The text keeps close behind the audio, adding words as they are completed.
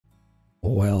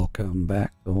Welcome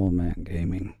back to Oldman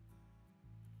Gaming.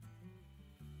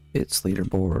 It's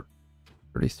leaderboard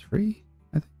 33,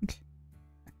 I think.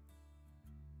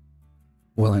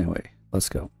 Well, anyway, let's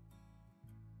go.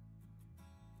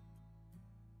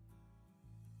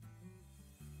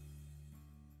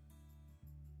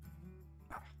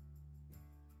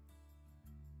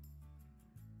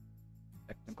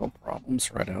 Technical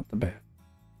problems right out the bat.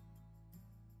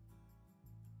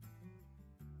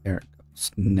 There it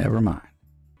goes. Never mind.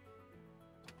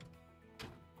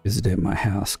 Visited my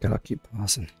house. Gotta keep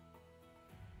pausing.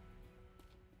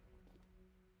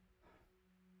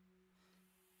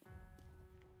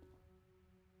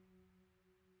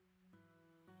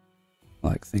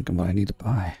 Like thinking what I need to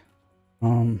buy.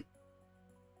 Well,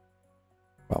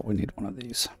 we need one of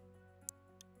these.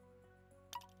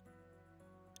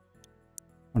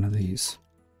 One of these.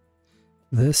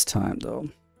 This time, though,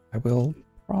 I will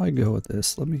probably go with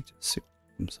this. Let me just see what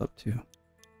it comes up to.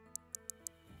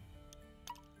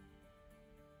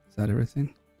 Is that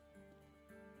everything?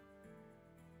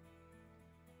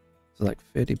 It's like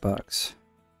 50 bucks.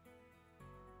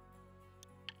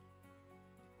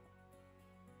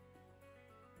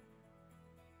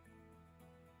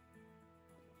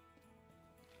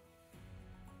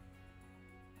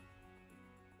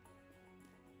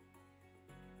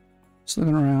 Just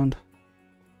looking around.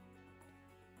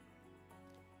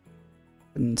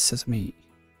 And sesame.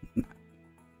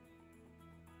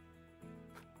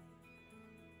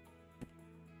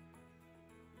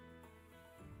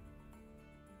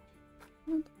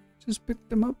 Just pick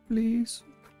them up, please.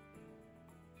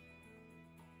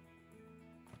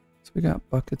 So we got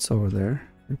buckets over there.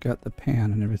 We've got the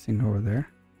pan and everything over there.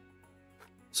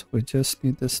 So we just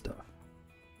need this stuff.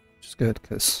 Which is good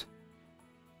because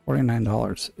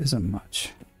 $49 isn't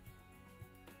much.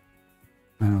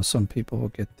 I know some people will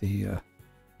get the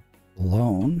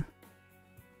loan.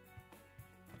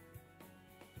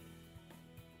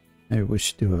 Maybe we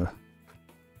should do a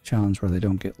challenge where they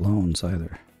don't get loans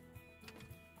either.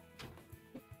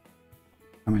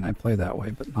 I mean, I play that way,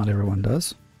 but not everyone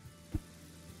does.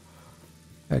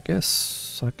 I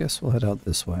guess we'll head out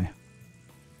this way.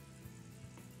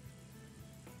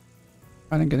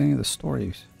 I didn't get any of the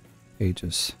story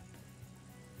pages.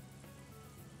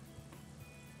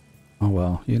 Oh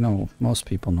well, you know, most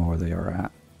people know where they are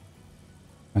at.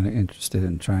 I'm interested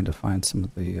in trying to find some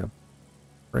of the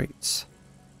crates.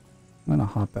 I'm gonna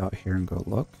hop out here and go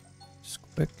look. Just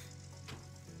quick.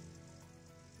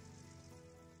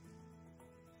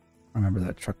 I remember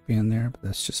that truck being there, but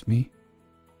that's just me.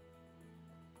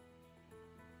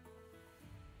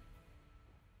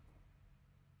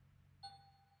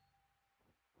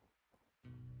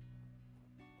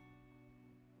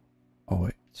 Oh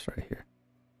wait, it's right here.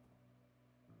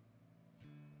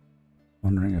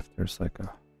 Wondering if there's like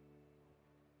a...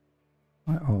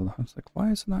 Oh, I was like,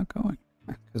 why is it not going?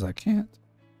 Because I can't.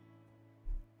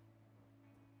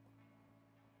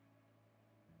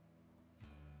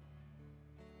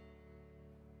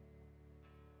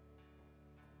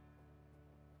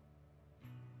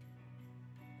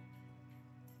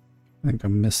 I think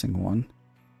I'm missing one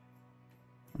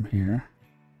from here.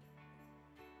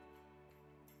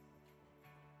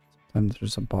 Sometimes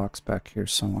there's a box back here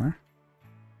somewhere.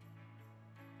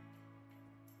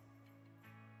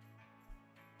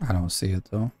 I don't see it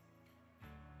though.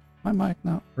 My mic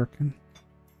not working.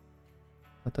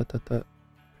 Okay,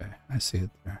 I see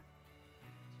it there.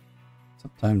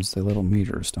 Sometimes the little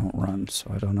meters don't run,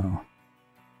 so I don't know.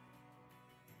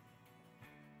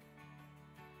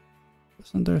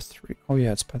 Isn't there three? Oh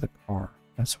yeah, it's by the car.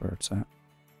 That's where it's at.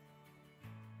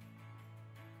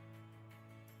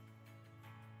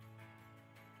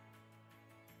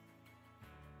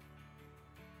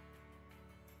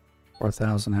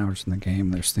 $4,000 hours in the game.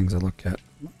 There's things I look at.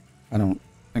 I don't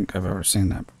think I've ever seen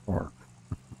that before.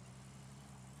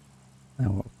 Now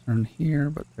we'll turn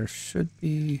here, but there should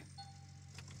be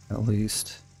at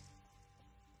least...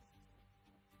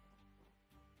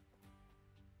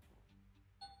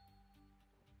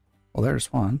 Well,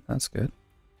 there's one. That's good.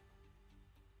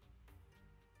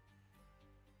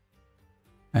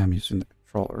 I am using the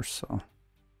controller, so...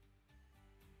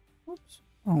 Oops,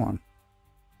 wrong one.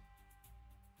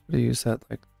 I used that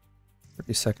like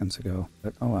 30 seconds ago,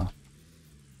 but oh well.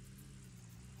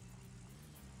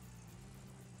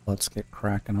 Let's get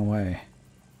cracking away.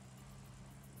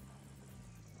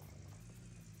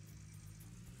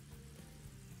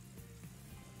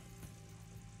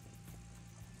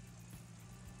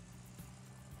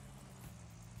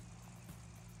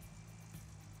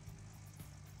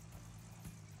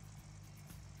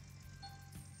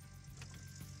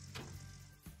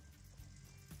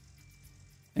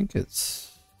 I think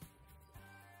it's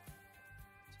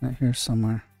not here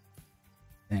somewhere.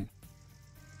 Dang.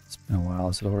 It's been a while.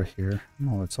 Is it over here?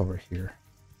 No, it's over here.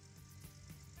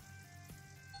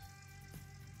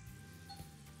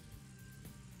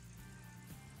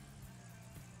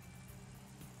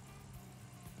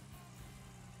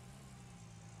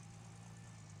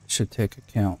 Should take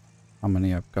account how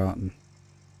many I've gotten.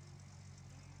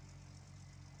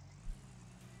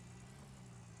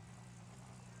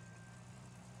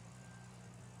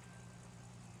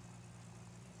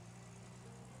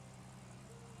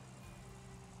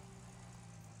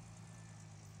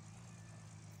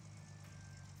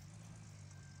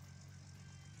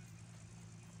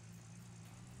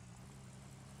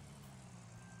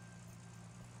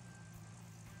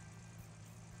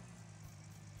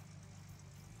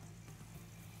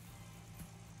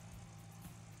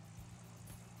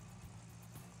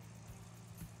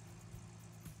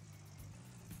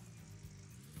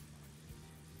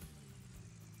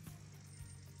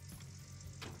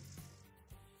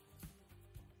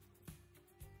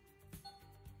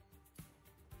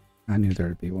 I knew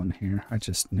there'd be one here. I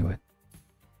just knew it.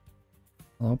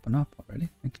 I'll open up already.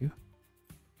 Thank you.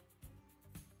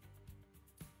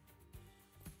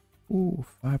 Ooh,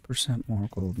 5% more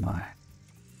gold mine.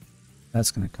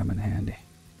 That's going to come in handy.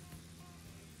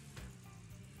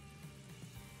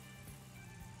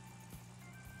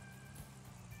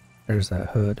 There's that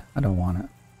hood. I don't want it.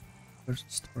 There's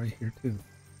a story here too.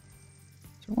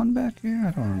 Is there one back here?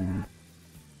 I don't remember.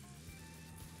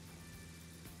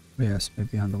 Yes,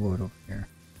 maybe on the wood over here.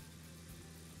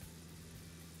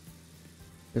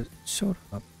 It showed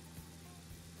up.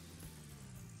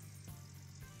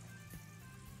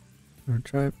 We were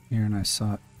driving here and I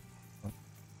saw it.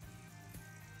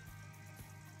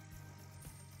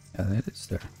 Yeah, it is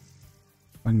there.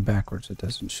 Going backwards, it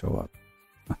doesn't show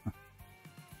up.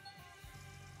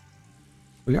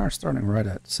 We are starting right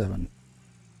at 7.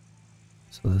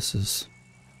 So this is...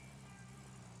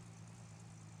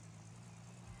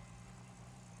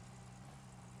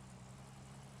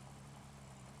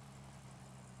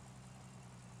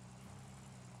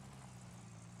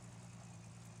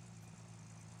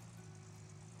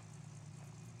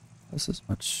 This is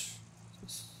much...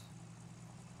 This...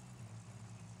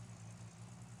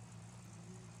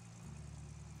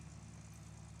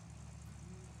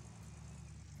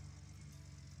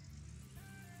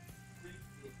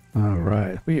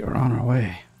 Alright, we are on our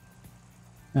way.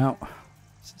 Now,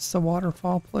 is this the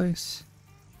waterfall place?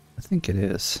 I think it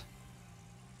is.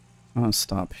 I'm gonna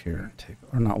stop here and take...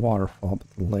 Or not waterfall, but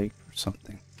the lake or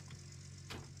something.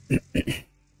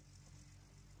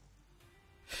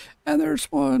 And there's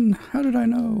one. How did I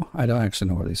know? I don't actually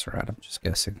know where these are at. I'm just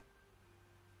guessing.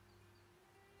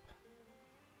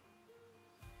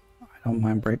 I don't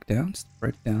mind breakdowns.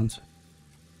 Breakdowns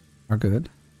are good.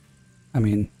 I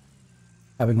mean,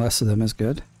 having less of them is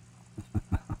good.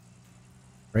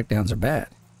 Breakdowns are bad.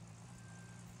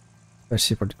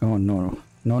 Especially if we're going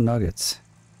no nuggets.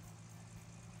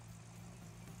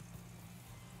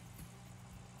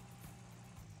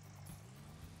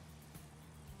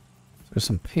 There's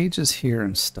some pages here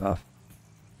and stuff.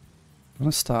 I'm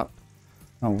gonna stop.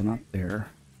 No, we're not there.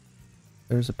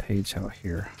 There's a page out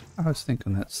here. I was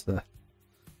thinking that's the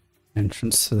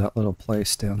entrance to that little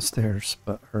place downstairs,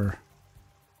 but where's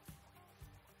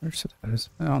it at? Is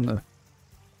it on the...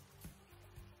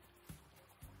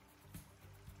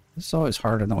 This is always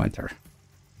hard in the winter.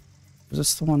 Is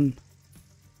this the one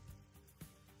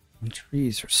on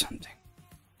trees or something?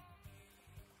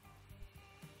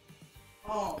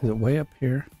 Is it way up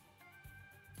here?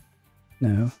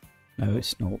 No. No,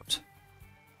 it's not.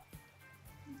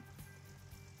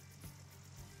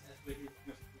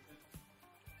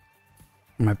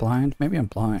 Am I blind? Maybe I'm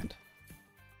blind.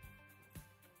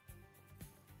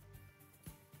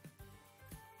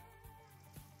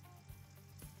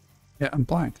 Yeah, I'm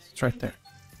blind. It's right there.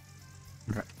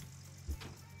 Okay.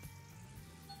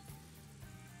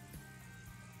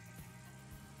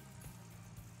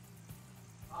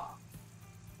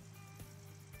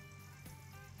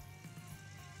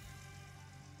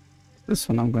 This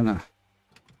one I'm gonna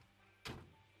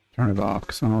turn it off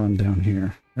because I'll run down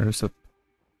here. There's a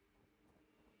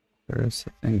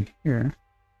thing here.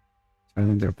 So I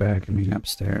think they're backing me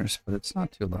upstairs, but it's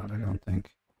not too loud, I don't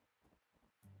think.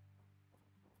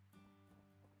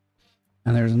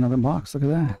 And there's another box. Look at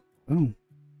that. Boom.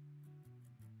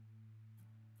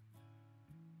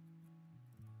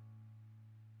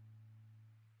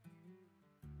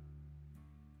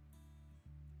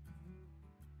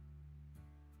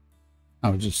 I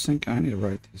was just thinking I need to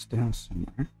write these down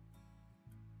somewhere.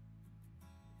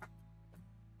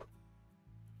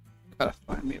 Gotta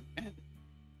find me a pen.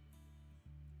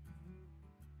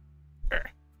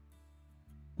 There.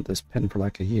 Had this pen for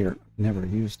like a year. Never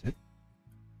used it.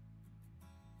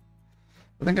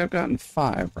 I think I've gotten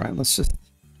 5, right? Let's just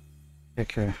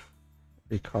take a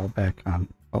recall back on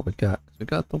what we got. We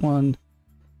got the one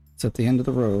that's at the end of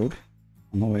the road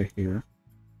on the way here.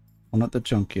 One at the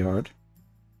junkyard.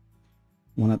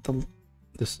 One at the...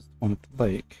 This is one at the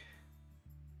lake.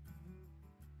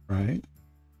 Right?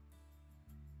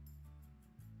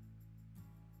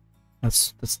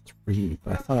 That's 3,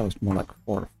 but I thought it was more like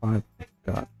 4 or 5 I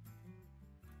got.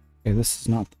 Okay, this is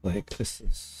not the lake. This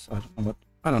is... I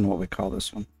don't know what we call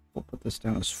this one. We'll put this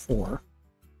down as 4.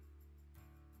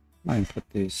 I can put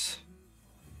these...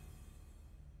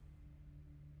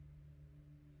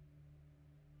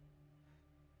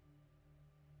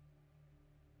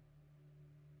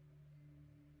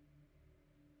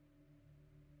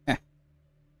 I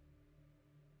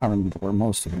remember where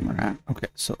most of them are at. Okay,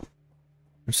 so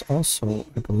there's also,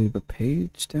 I believe, a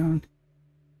page down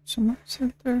somewhere. Is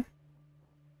it there?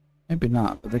 Maybe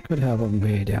not, but they could have them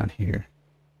way down here.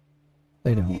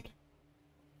 They don't.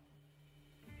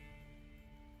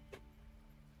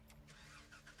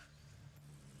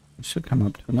 It should come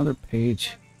up to another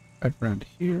page right around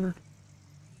here.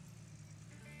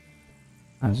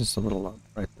 That's just a little up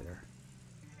right there.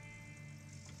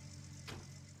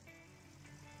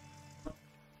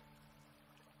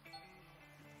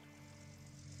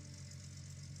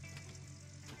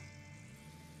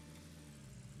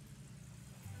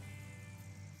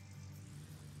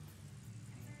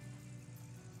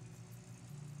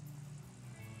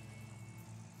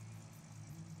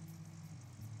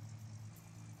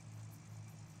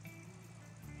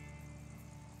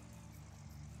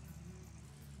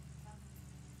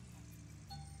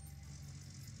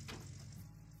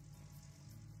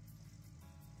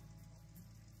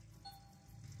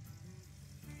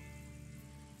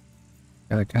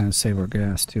 Gotta kind of save our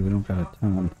gas too. We don't got a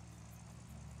ton.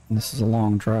 And this is a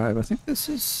long drive. I think this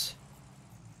is...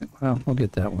 Well, we'll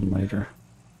get that one later.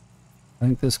 I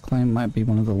think this claim might be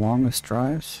one of the longest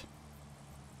drives.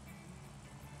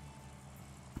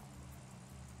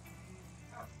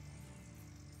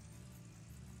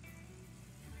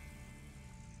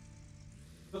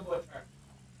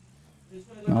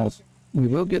 No, we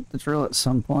will get the drill at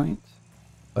some point,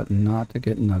 but not to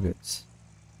get nuggets.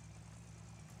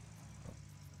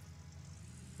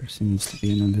 There seems to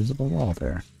be an invisible wall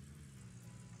there.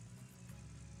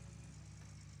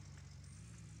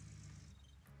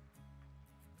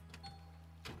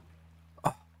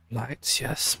 Oh, lights,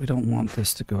 yes. We don't want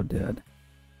this to go dead.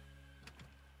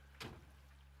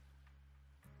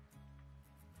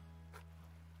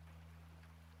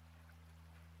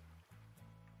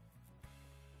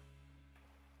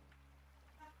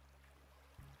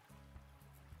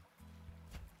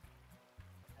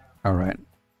 All right.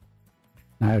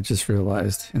 I just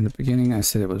realized in the beginning I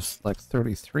said it was like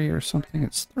 33 or something.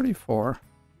 It's 34.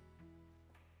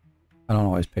 I don't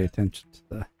always pay attention to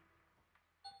the...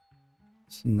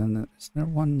 And then is there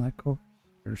one like over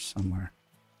here somewhere?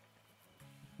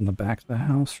 In the back of the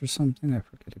house or something? I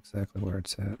forget exactly where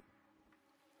it's at.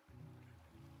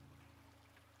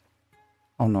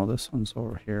 Oh no, this one's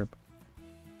over here. But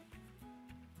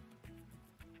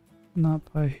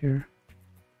not by here.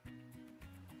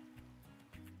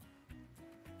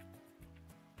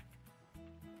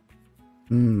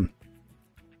 I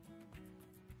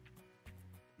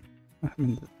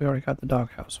mean, we already got the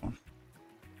doghouse one.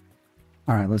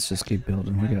 Alright, let's just keep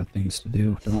building. We got things to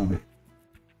do, don't we?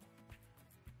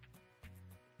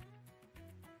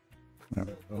 There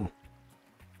we go.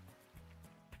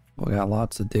 We got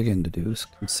lots of digging to do,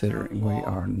 considering we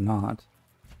are not.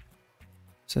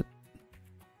 Is it?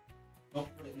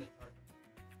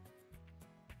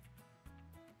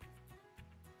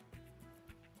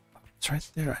 It's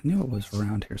right there. I knew it was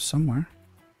around here somewhere.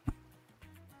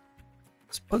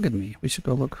 It's bugging me. We should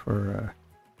go look for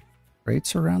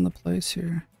crates around the place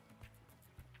here.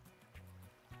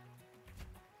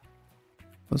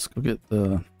 Let's go get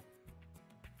the...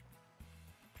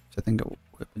 I think it would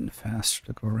have been faster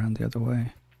to go around the other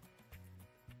way.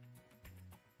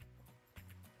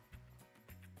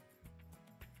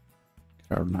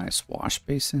 Get our nice wash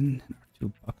basin and our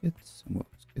 2 buckets, and we'll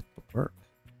just get to work.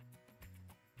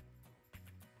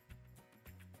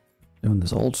 Doing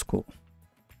this old school.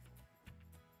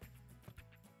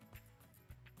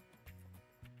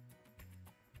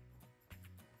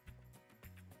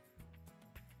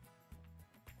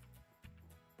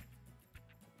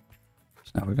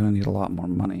 So now we're going to need a lot more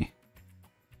money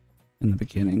in the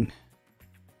beginning.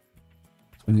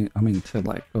 So we need, I mean, to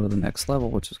like go to the next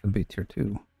level, which is going to be tier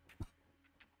 2.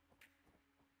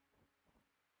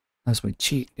 Unless we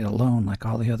cheat, get a loan like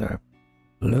all the other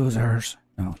losers.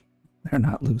 No, they're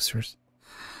not losers.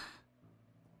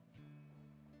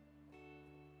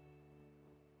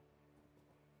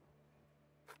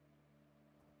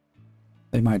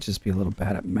 They might just be a little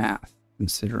bad at math,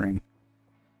 considering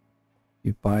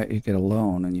you get a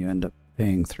loan and you end up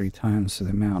paying 3 times the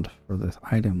amount for the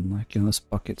item. Like, you know, this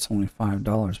bucket's only $5,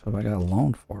 but if I got a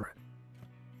loan for it,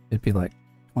 it'd be like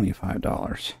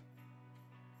 $25.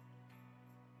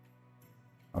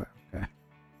 Oh, okay.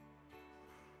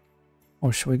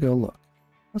 Or should we go look?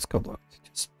 Let's go look.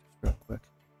 Just real quick.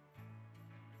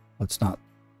 Well, it's not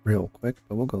real quick,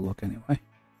 but we'll go look anyway.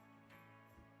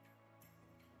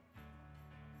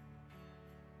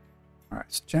 Alright,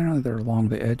 so generally they're along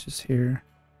the edges here.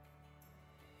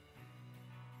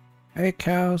 Hey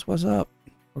cows, what's up?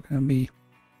 We're gonna be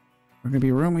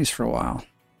roomies for a while.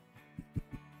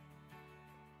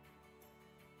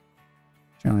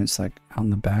 Generally it's like out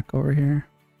in the back over here.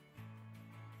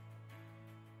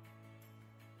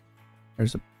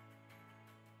 There's a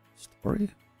story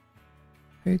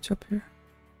page up here.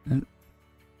 And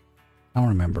I don't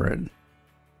remember it.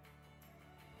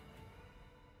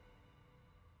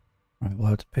 Alright, we'll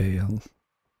have to pay.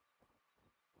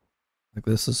 Like,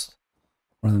 this is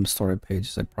one of them story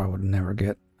pages I probably would never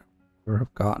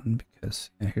have gotten,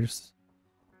 because yeah, here's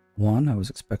one. I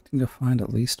was expecting to find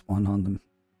at least one on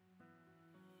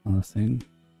the thing.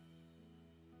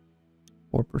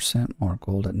 4% more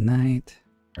gold at night.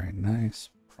 Very nice.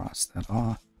 Cross that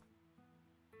off.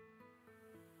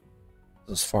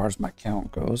 As far as my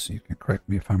count goes, you can correct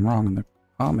me if I'm wrong in the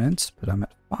comments, but I'm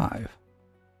at 5.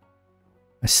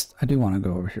 I do want to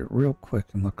go over here real quick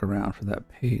and look around for that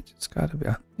page. It's got to be,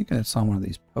 I'm thinking it's on one of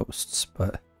these posts,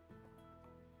 but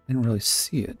I didn't really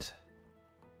see it.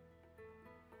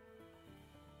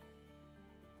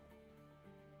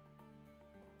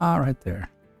 Ah, right there.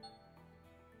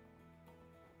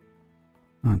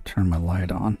 I'm going to turn my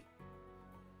light on.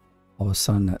 All of a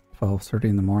sudden at 12:30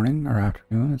 in the morning or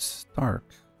afternoon, it's dark.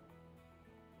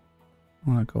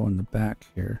 I want to go in the back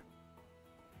here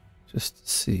just to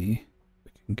see.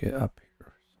 Get up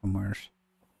here somewhere.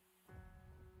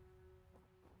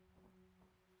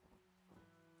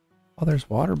 Oh, there's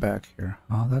water back here.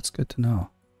 Oh, that's good to know.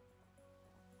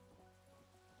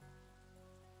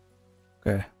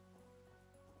 Okay.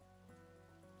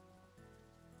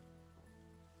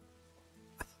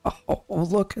 Oh,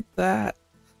 look at that.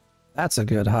 That's a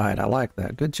good hide. I like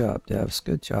that. Good job, devs.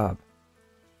 Good job.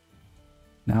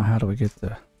 Now how do we get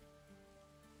the...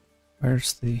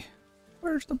 Where's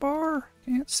the bar?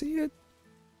 Can't see it.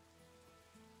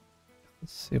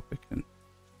 Let's see if we can...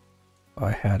 Oh,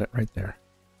 I had it right there.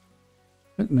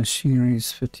 Machinery is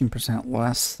 15%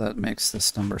 less. That makes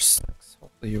this number 6.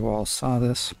 Hopefully you all saw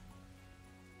this.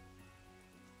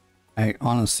 I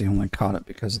honestly only caught it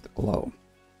because of the glow.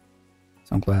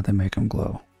 So I'm glad they make them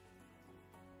glow.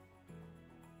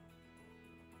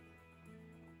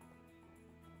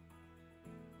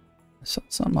 I saw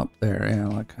something up there. Yeah,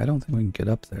 like, I don't think we can get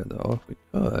up there though. If we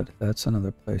could, that's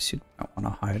another place you'd might want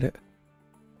to hide it.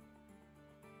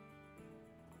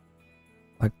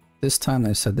 Like, this time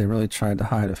they said they really tried to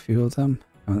hide a few of them,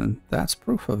 and that's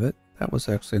proof of it. That was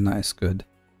actually a nice, good,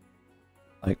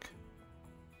 like,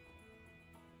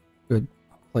 good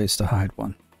place to hide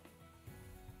one.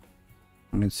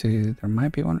 Let me see, there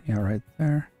might be one, yeah, right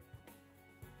there.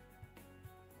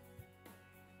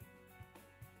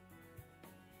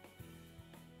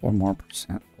 Four more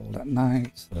percent gold at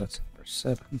night, so that's number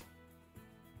 7.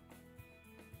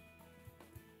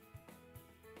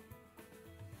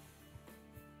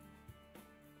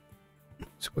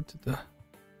 So what did the...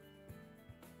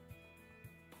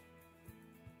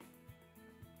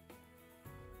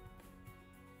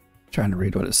 Trying to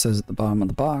read what it says at the bottom of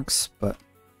the box, but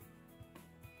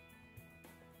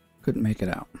couldn't make it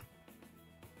out.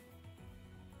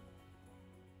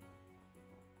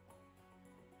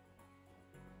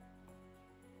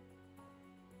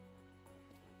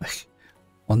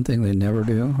 One thing they never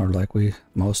do, or like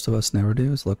most of us never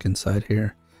do, is look inside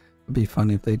here. It'd be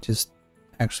funny if they just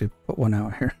actually put one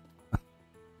out here.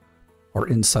 Or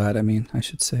inside, I mean, I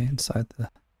should say, inside the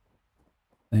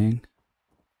thing.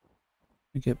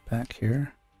 Let me get back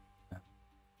here.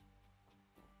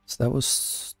 So that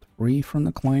was 3 from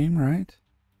the claim, right?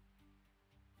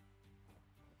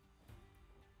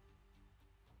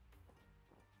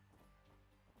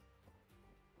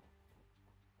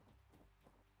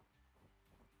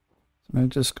 I'm going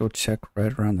to just go check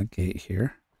right around the gate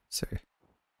here. Say,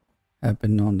 I've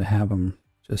been known to have them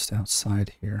just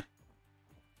outside here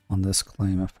on this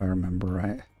claim, if I remember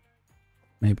right.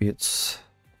 Maybe it's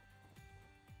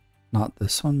not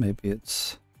this one, maybe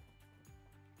it's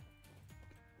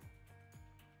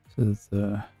to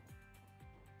the...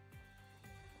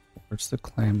 Where's the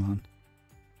claim on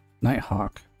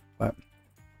Nighthawk? But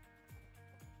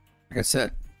like I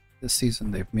said, this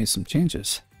season they've made some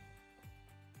changes.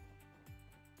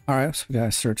 Alright, so we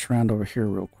gotta search around over here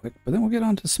real quick, but then we'll get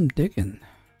on to some digging.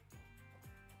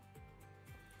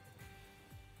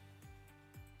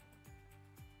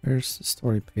 There's the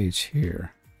story page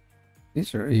here.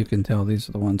 These are, you can tell these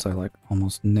are the ones I like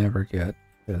almost never get.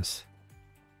 This.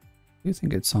 I do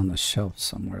think it's on the shelf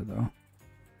somewhere though.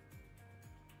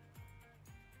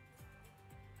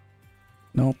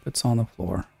 Nope, it's on the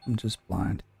floor. I'm just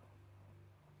blind.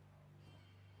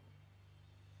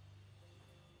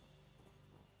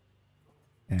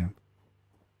 Yeah.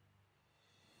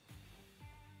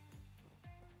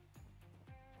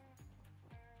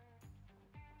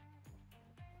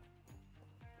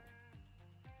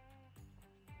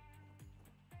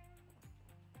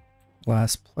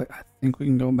 Last play. I think we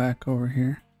can go back over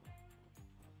here.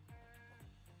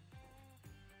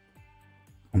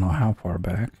 I don't know how far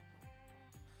back.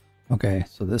 Okay,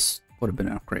 so this would have been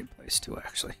a great place too,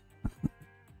 actually.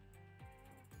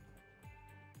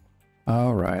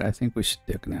 Alright, I think we should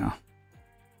dig now.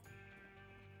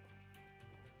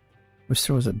 Wish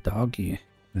there was a doggy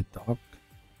in a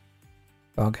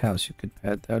dog house you could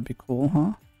pet. That would be cool,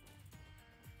 huh?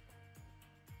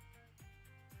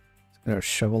 Let's get our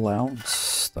shovel out and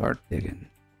start digging.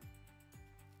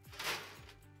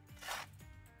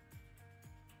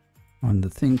 When the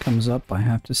thing comes up, I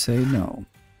have to say no.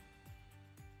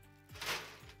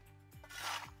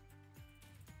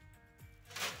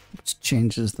 Which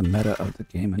changes the meta of the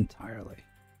game entirely.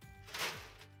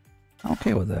 I'm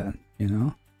okay with that, you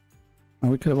know?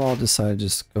 We could have all decided to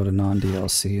just go to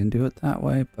non-DLC and do it that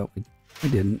way, but we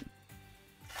didn't.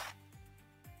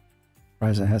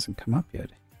 Surprised it hasn't come up yet.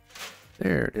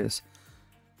 There it is.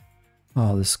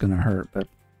 Oh, this is gonna hurt, but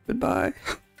goodbye.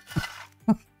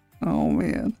 Oh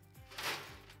man.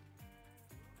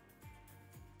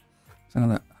 So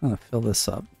I'm gonna fill this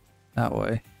up that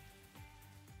way.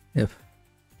 If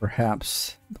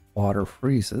perhaps the water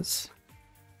freezes,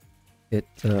 it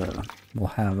will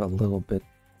have a little bit.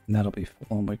 And that'll be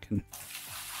full and we can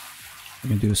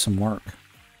do some work.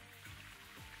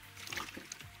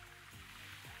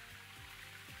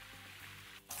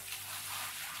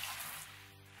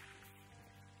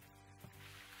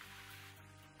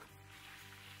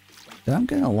 I'm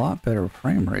getting a lot better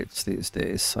frame rates these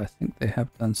days, so I think they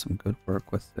have done some good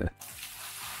work with the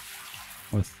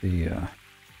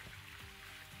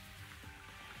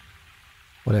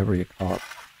whatever you call it,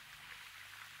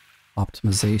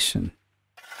 optimization.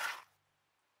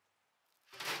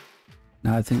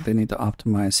 Now I think they need to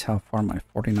optimize how far my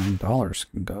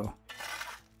 $49 can go.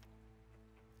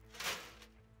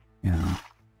 Yeah.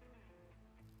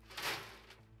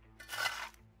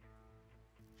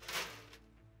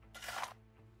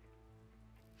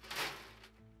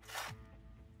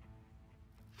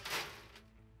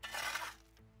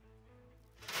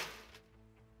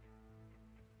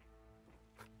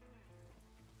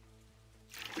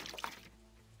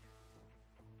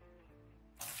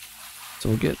 So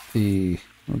we'll get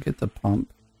the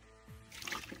pump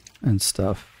and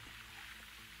stuff.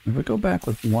 If we go back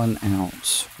with 1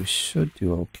 ounce, we should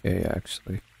do okay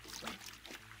actually.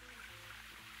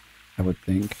 I would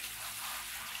think.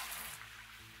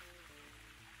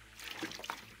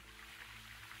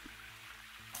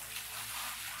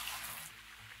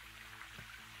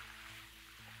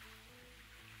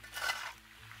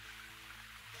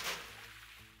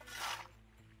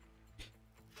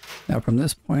 Now from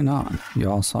this point on, you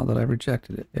all saw that I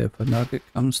rejected it. If a nugget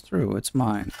comes through, it's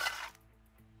mine.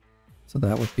 So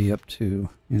that would be up to,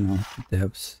 you know, the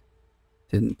devs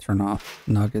didn't turn off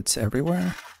nuggets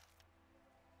everywhere.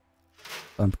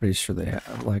 I'm pretty sure they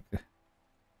have, like,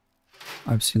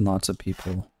 I've seen lots of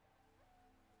people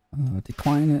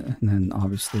decline it, and then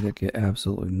obviously they get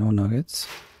absolutely no nuggets.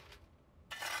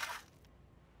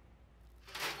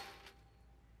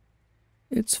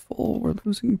 It's full, we're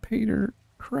losing pay dirt.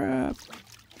 Crap.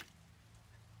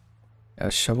 A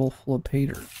shovel full of pay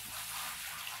dirt.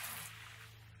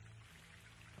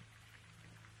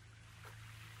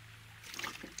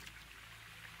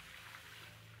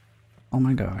 Oh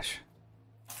my gosh.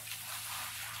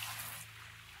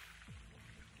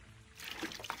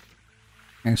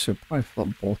 Actually, I'll probably fill up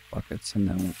both buckets and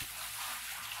then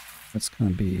that's gonna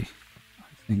be,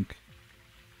 I think,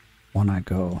 when I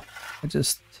go.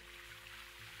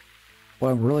 What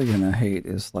I'm really gonna hate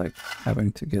is like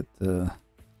having to get the,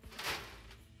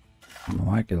 I don't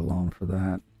know, I get a loan for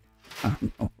that. I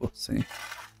don't know, we'll see.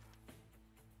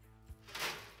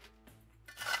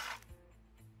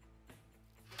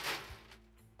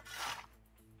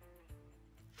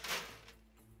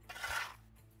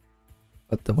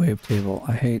 But the wavetable,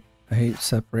 I hate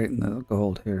separating the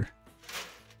gold here.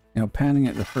 You know, panning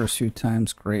it the first few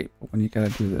times, great, but when you gotta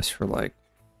do this for like,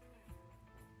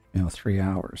 you know, 3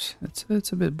 hours,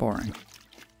 it's a bit boring.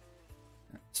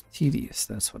 It's tedious,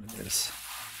 that's what it is.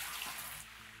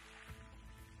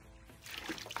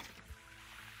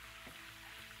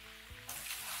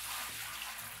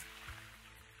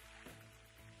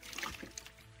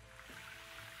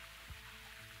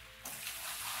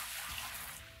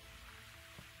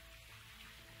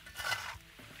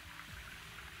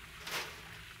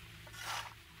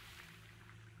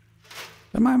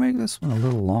 I might make this one a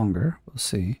little longer. We'll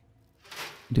see.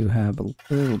 I do have a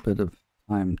little bit of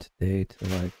time today to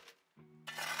like...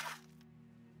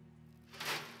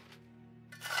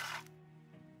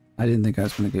 I didn't think I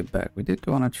was going to get back. We did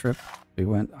go on a trip. We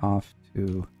went off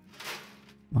to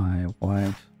my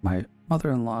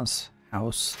mother-in-law's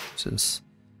house, which is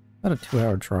about a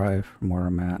 2-hour drive from where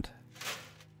I'm at.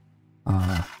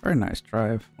 Very nice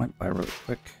drive. Went by really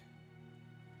quick.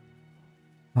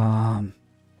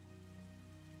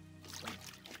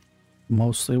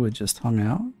 Mostly we just hung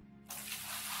out.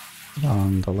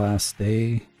 On the last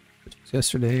day, which was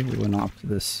yesterday, we went off to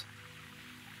this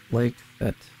lake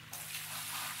that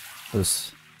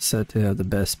was said to have the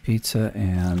best pizza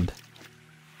and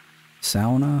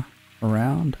sauna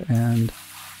around. And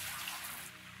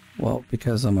well,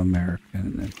 because I'm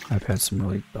American and I've had some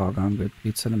really doggone good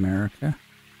pizza in America,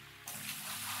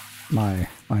 my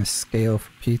scale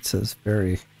for pizza is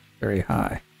very, very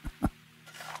high.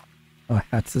 I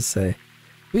had to say,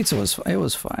 pizza was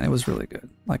fine. It was really good.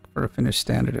 Like for a Finnish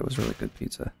standard, it was really good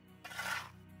pizza.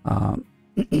 And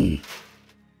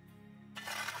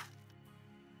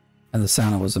the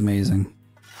sauna was amazing.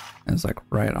 It was like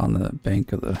right on the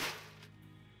bank of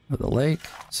the lake,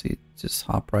 so you just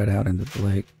hop right out into the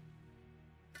lake.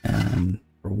 And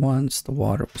for once, the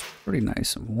water was pretty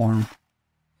nice and warm.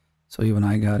 So even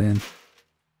I got in.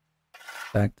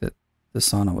 The fact that the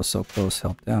sauna was so close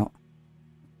helped out.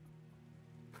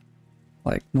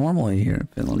 Like normally here in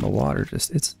Finland, the water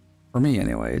it's, for me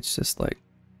anyway, it's just like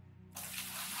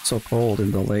so cold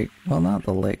in the lake. Well, not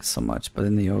the lake so much, but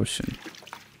in the ocean,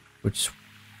 which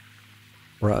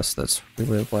for us, we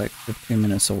live like 15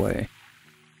 minutes away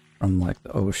from like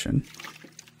the ocean.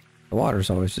 The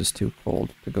water's always just too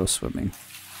cold to go swimming.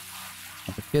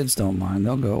 But the kids don't mind.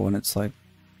 They'll go when it's like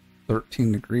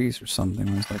 13 degrees or something,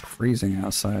 when it's like freezing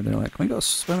outside. They're like, "Can we go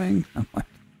swimming?" I'm like,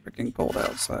 freaking cold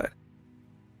outside.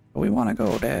 "But we want to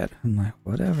go, Dad." I'm like,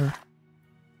 "Whatever.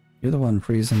 You're the one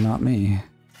freezing, not me."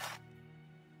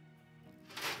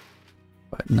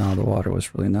 But no, the water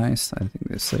was really nice. I think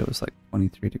they said it was like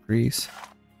 23 degrees.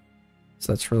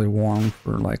 So that's really warm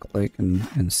for like lake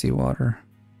and seawater.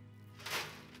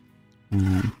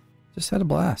 Just had a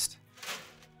blast.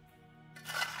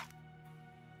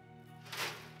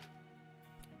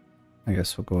 I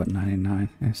guess we'll go at 99.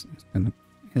 It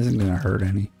isn't gonna hurt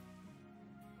any.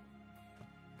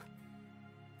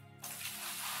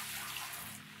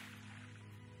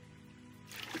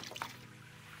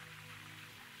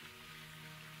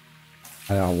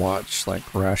 I'll watch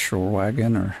like Rasher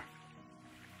Wagon, or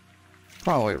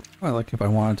probably like if I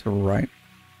wanted to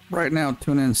right now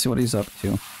tune in and see what he's up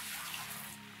to.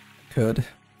 Could.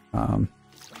 I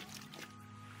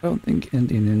don't think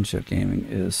Indie Ninja Gaming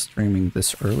is streaming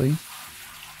this early.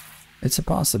 It's a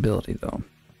possibility though.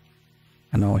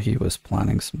 I know he was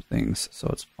planning some things, so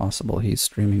it's possible he's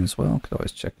streaming as well. Could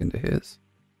always check into his.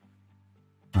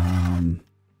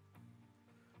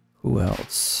 Who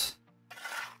else?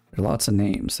 There are lots of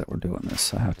names that were doing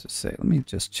this, I have to say. Let me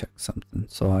just check something.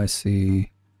 So I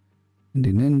see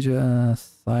Indie Ninja,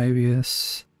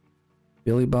 Thyvius,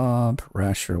 Billy Bob,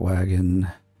 Rasher Wagon,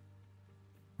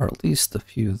 or at least a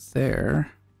few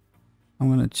there. I'm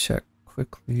going to check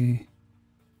quickly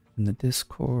in the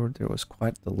Discord. There was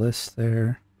quite the list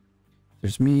there.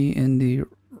 There's me, Indie,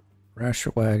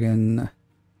 Rasher Wagon,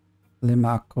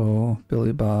 Limaco,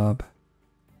 Billy Bob,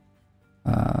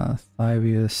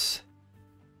 Thyvius,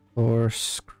 Thor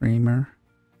Screamer,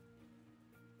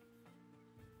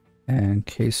 and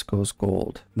Case Goes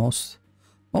Gold. Most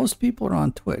people are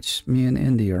on Twitch. Me and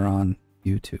Indy are on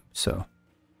YouTube, so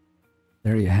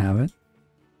there you have it.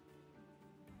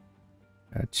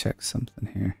 Gotta check something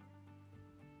here.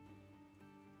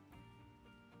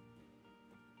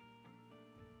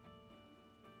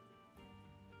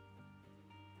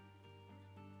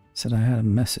 Said I had a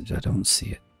message. I don't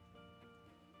see it.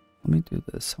 Let me do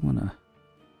this. I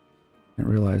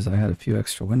didn't realize I had a few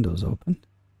extra windows open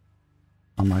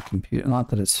on my computer. Not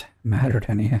that it's mattered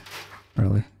any,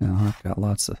 really. You know, I've got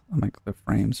lots of, my clip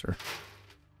frames are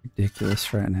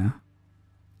ridiculous right now.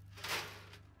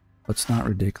 What's not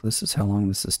ridiculous is how long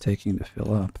this is taking to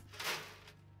fill up.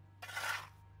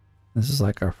 This is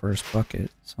like our first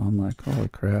bucket, so I'm like, holy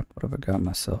crap, what have I got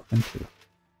myself into?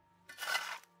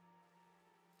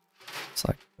 It's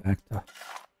like back to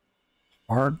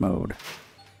hard mode.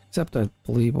 Except I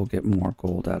believe we'll get more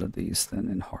gold out of these than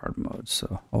in hard mode,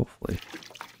 so hopefully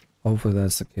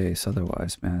that's the case.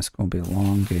 Otherwise, man, it's going to be a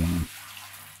long game.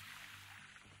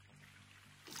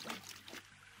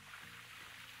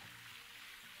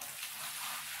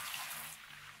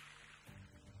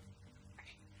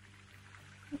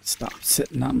 Stop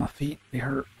sitting on my feet, they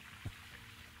hurt.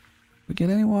 We get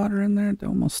any water in there? It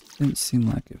almost didn't seem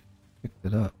like it picked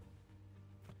it up.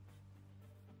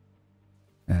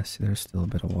 Yeah, see, there's still a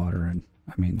bit of water and,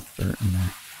 dirt in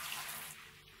there.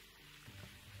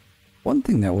 One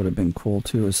thing that would have been cool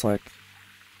too is that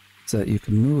you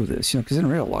can move this, because in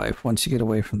real life, once you get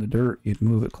away from the dirt, you'd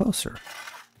move it closer.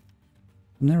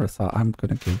 I never thought I'm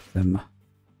going to give them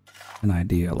an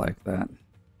idea like that.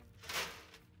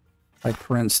 Like,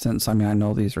 for instance, I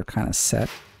know these are kind of set,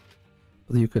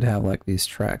 but you could have like these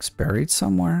tracks buried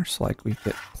somewhere. So like we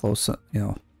get close,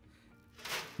 you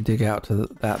dig out to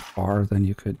that far, then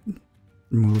you could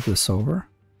move this over.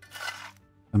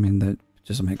 That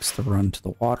just makes the run to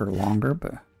the water longer,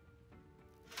 but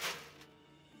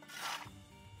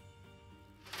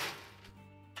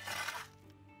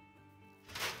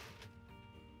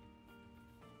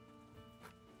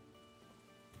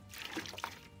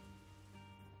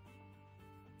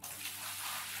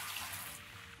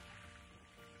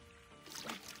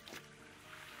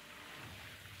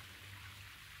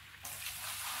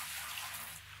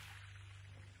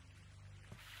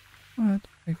what?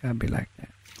 It gotta be like that.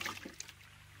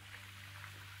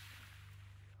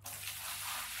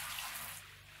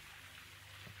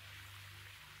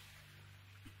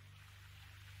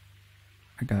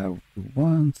 I gotta do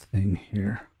one thing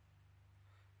here.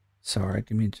 Sorry,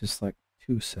 give me just like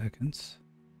 2 seconds.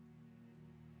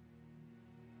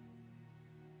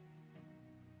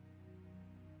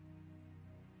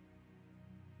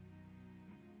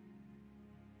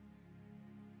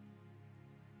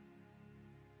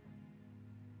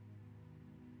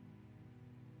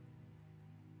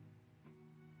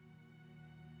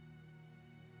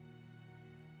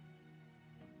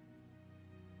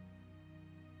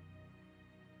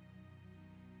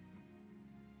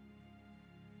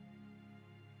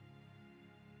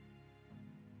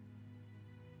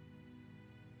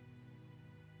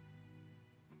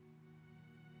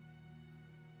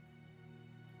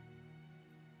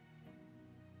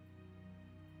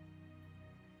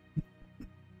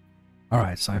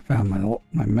 Alright, so I found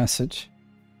my message.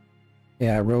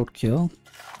 AI roadkill.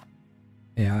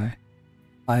 AI.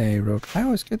 IA road. I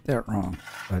always get that wrong,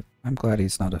 but I'm glad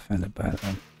he's not offended by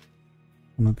that.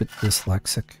 I'm a bit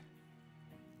dyslexic.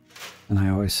 And I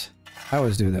always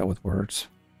do that with words.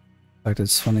 In fact,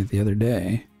 it's funny, the other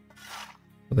day,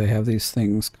 they have these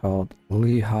things called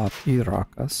liha.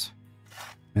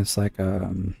 It's like I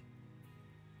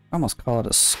almost call it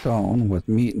a scone with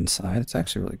meat inside. It's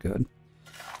actually really good.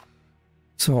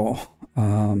 So,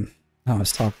 I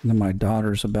was talking to my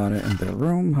daughters about it in their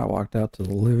room. I walked out to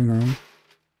the living room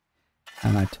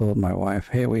and I told my wife,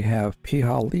 hey, we have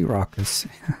piha lirakas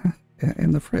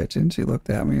in the fridge. And she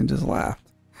looked at me and just laughed.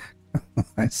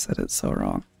 I said it so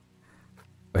wrong.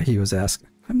 But he was asking,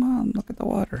 come on, look at the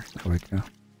water. There we go.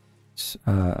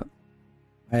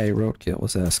 Roadkill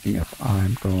was asking if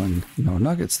I'm going no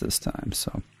nuggets this time,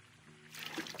 so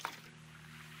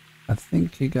I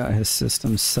think he got his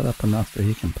system set up enough that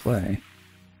he can play.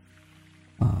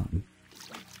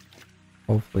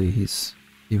 Hopefully he's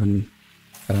even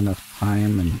got enough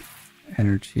time and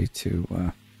energy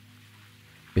to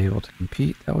be able to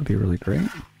compete. That would be really great.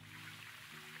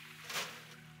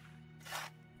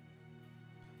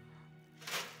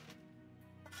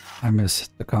 I miss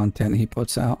the content he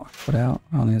put out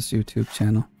on his YouTube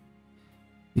channel.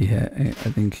 I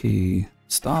think he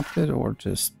stopped it or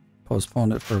just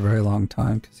postponed it for a very long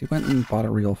time because he went and bought a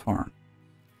real farm.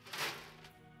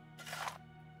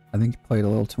 I think he played a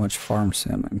little too much farm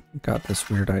sim and got this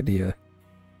weird idea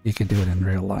he could do it in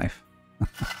real life.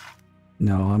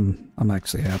 No, I'm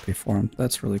actually happy for him.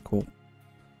 That's really cool.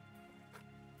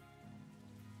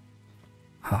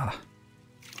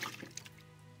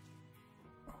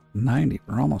 90,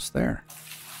 we're almost there.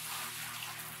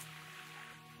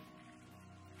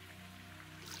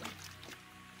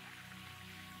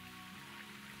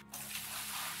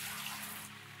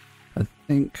 I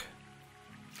think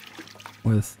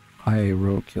with IA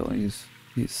Roadkill,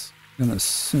 he's gonna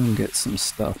soon get some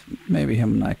stuff. Maybe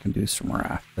him and I can do some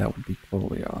raft. That would be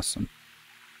totally awesome.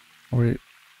 Or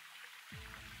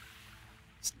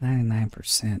It's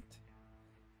 99%.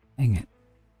 Dang it.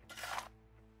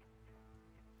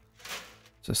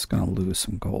 Just gonna lose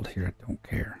some gold here. I don't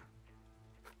care.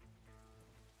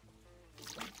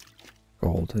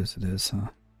 Gold as it is, huh?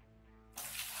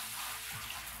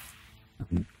 I'm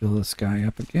gonna fill this guy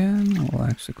up again. We'll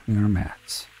actually clean our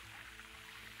mats.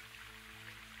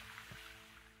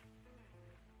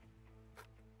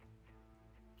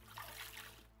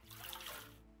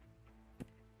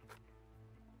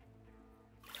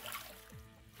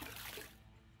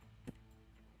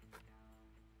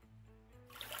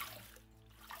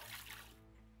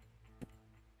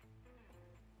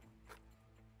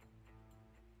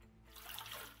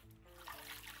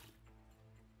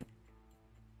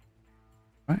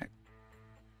 Right.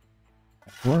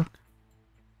 Work.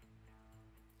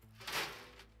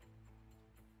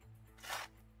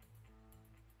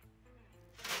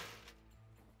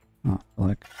 Oh, I feel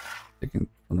like digging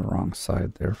from the wrong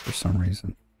side there for some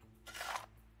reason.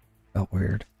 Felt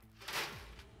weird.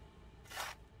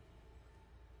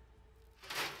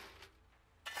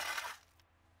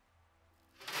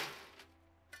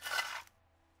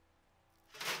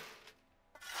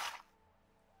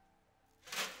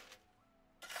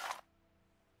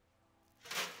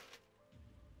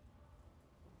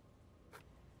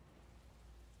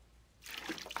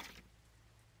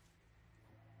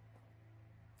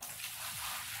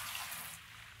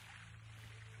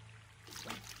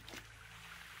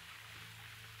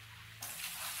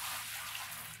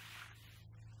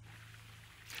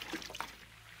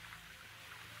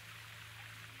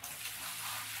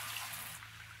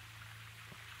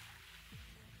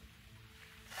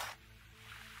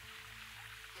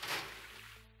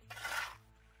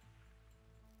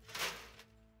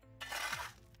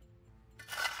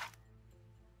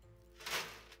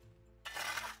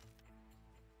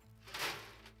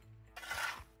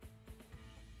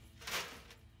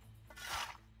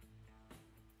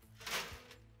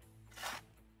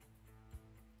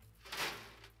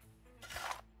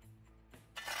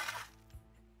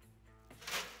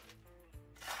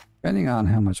 Depending on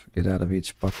how much we get out of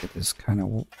each bucket is kind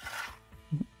of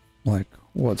like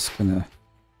what's gonna,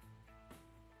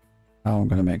 how I'm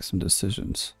gonna make some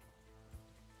decisions.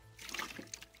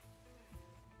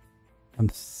 I'm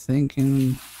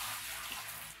thinking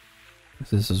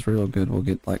if this is real good, we'll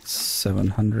get like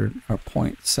 700 or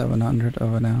 0.700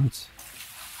 of an ounce.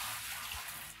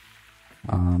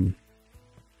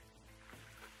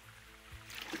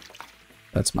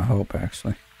 That's my hope,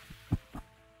 actually.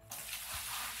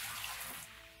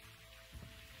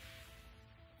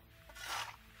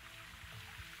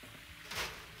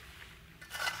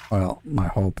 Well, my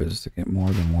hope is to get more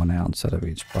than 1 ounce out of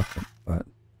each bucket, but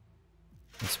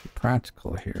let's be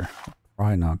practical here. I'm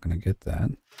probably not going to get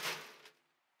that.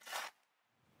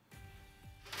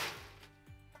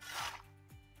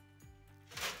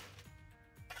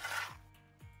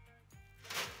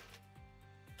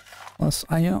 Plus,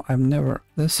 I've never,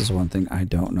 this is one thing I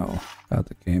don't know about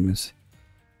the game is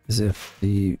if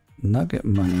the nugget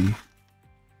money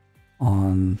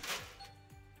on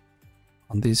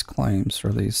these claims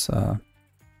or these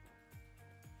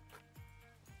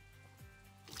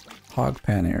hog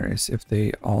pan areas, if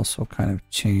they also kind of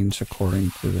change according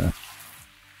to the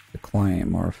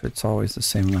claim, or if it's always the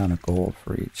same amount of gold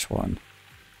for each one.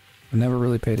 I never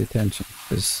really paid attention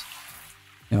because,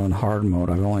 you know, in hard mode,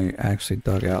 I've only actually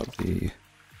dug out the,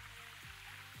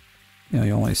 you know,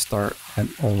 you only start at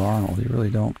Old Arnold. You really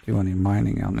don't do any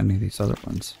mining on any of these other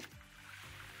ones.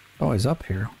 It's always up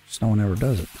here, just no one ever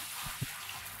does it.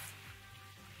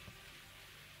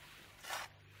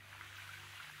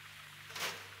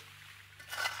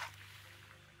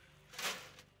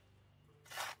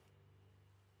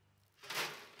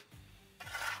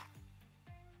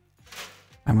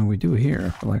 I mean, we do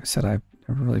here, but like I said, I've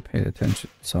never really paid attention,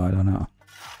 so I don't know.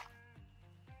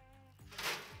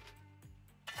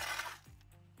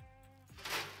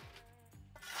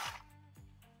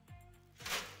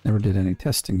 Never did any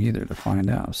testing either to find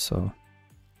out, so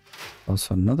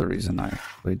also another reason I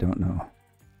really don't know.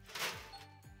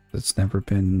 It's never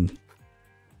been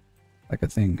like a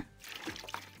thing.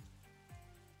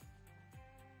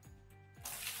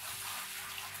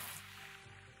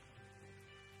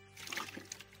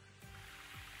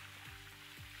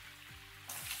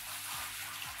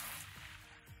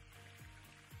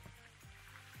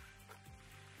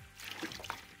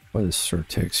 Boy, this sure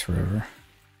takes forever.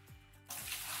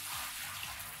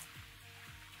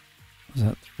 Was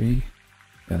that 3?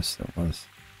 Yes, that was.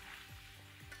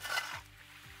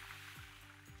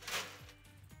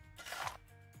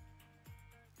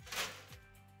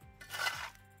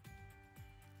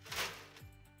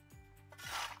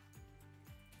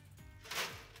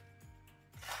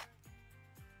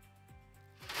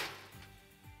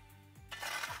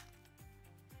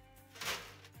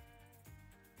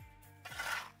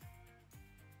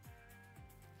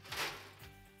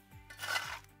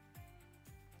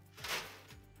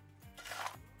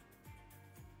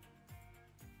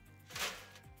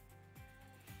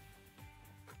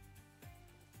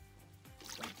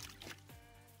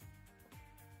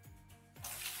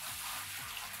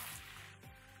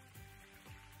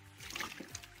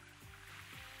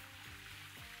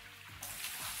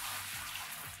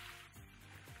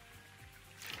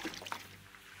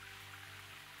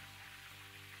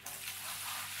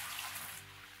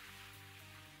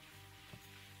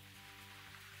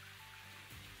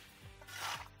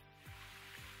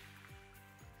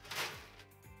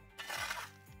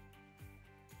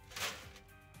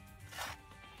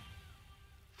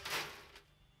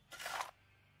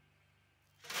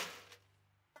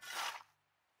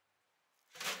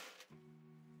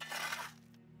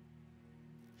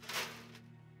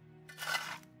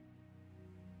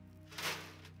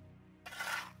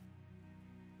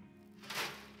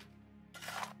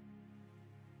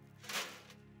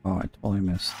 totally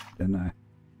missed, didn't I?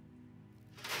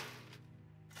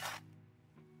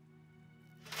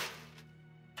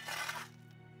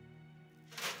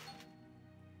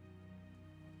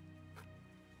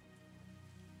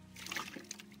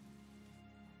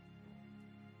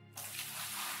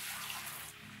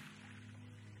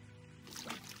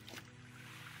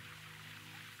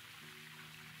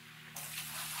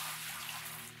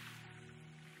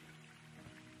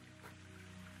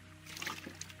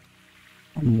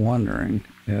 I'm wondering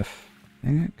if...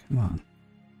 Dang it, come on.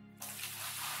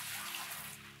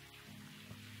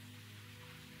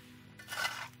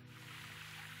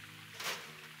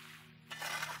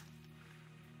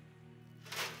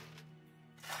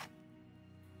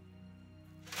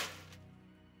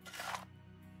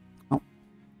 Oh.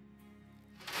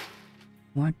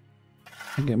 Like,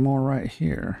 I get more right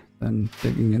here than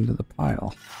digging into the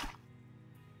pile.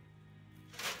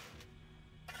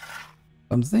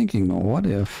 I'm thinking, well, what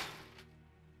if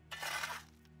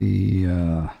the,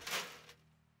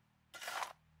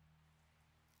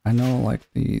 I know like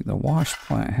the wash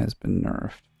plant has been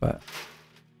nerfed, but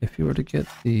if you were to get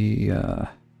the, you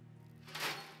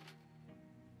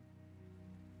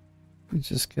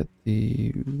just get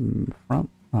the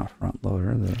not front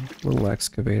loader, the little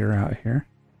excavator out here.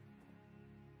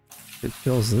 It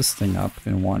fills this thing up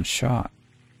in one shot.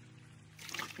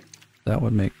 That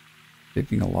would make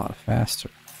digging a lot faster.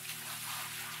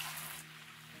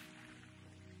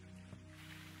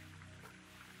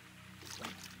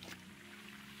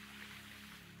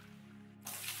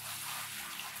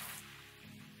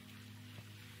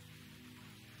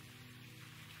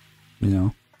 You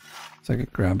know, so I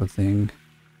could grab a thing,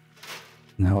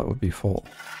 now it would be full.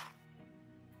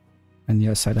 And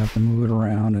yes, I'd have to move it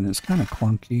around, and it's kind of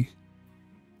clunky.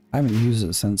 I haven't used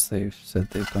it since they've said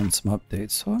they've done some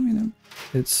updates, so I mean,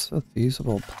 it's a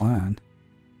feasible plan.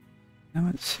 Now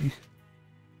let's see.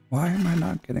 Why am I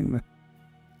not getting the...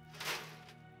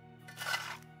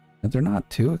 They're not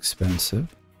too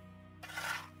expensive.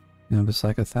 You know, if it's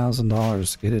like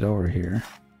 $1,000 to get it over here.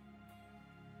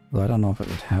 Well, I don't know if it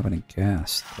would have any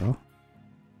gas, though.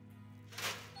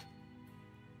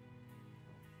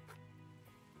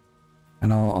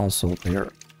 And also,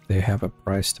 they have a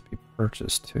price to be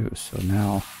purchased, too, so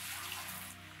now...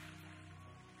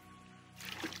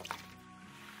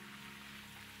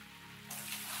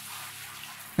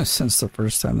 Since the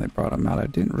first time they brought them out, I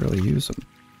didn't really use them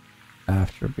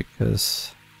after,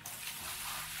 because...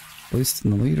 At least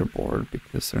in the leaderboard,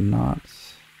 because they're not...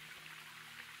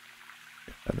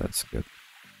 Yeah, that's good.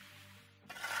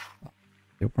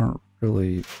 They weren't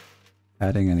really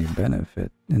adding any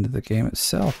benefit into the game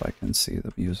itself. I can see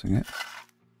them using it.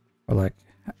 Or like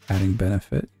adding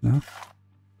benefit, you know?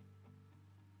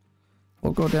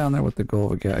 We'll go down there with the goal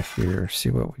we got here,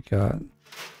 see what we got,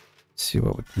 see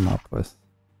what we come up with.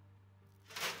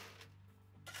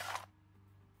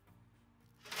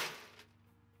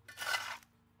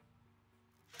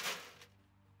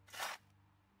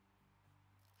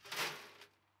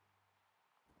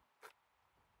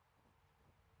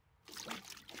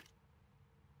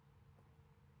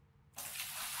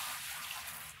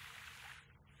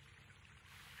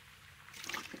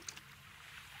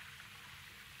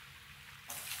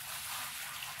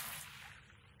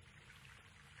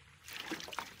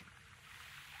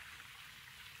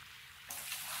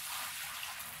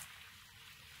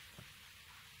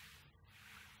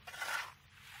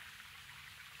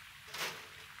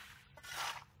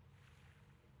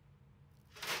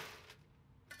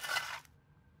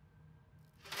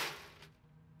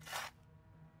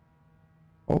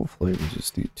 Hopefully we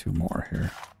just need 2 more here.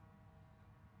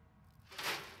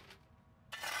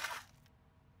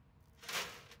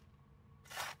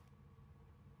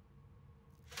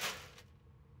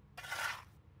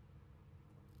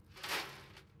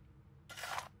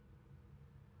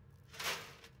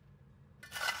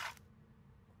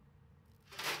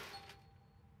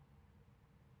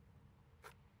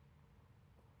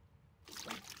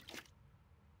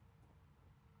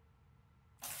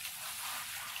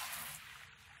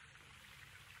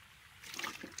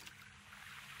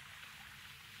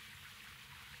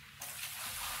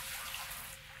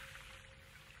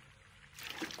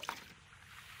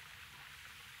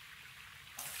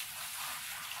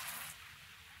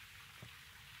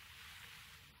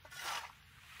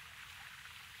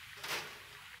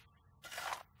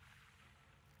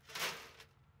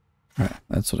 Alright,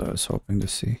 that's what I was hoping to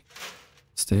see.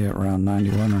 Stay at around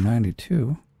 91 or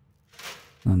 92.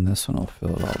 And this one will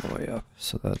fill it all the way up,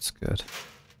 so that's good.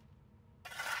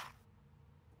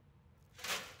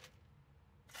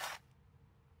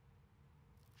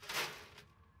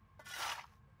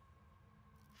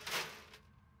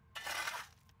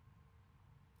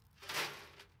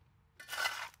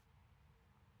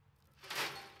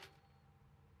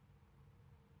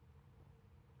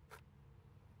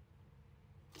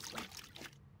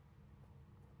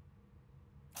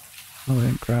 Oh, we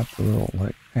didn't grab the little,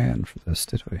 like, pan for this,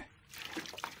 did we?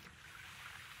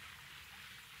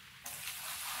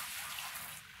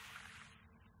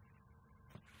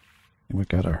 And we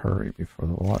gotta hurry before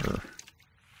the water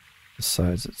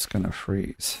decides it's gonna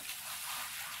freeze.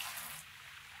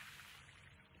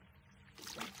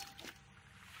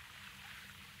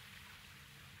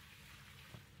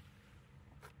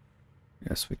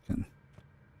 Guess we can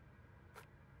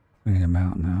clean them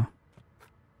out now.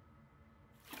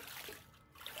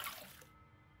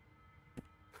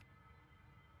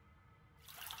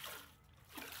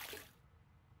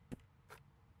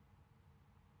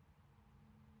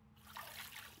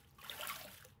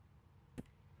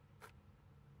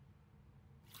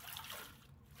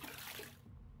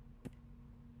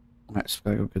 Alright, so I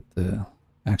gotta go get the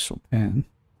actual pan.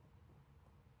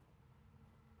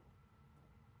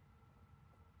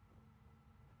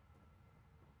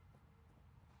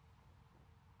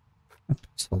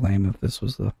 It's so lame if this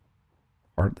was the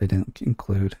part they didn't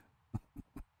include.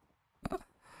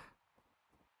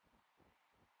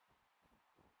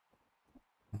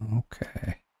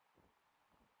 Okay.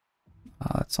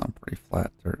 That's on pretty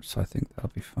flat dirt, so I think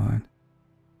that'll be fine.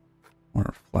 Or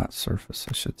a flat surface,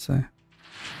 I should say.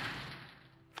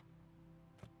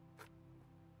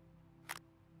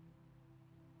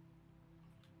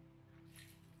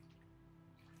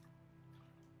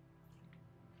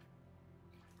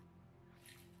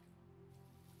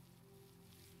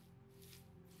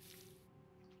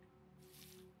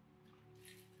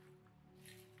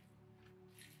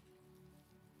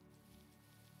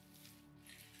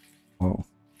 Whoa.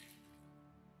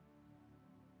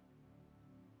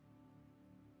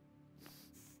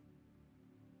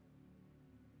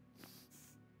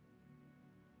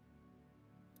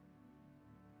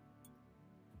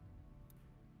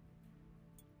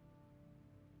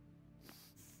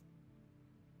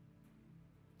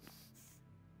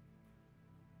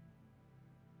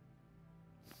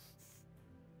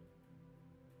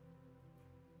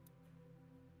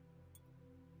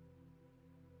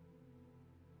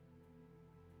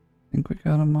 Think we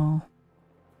got them all?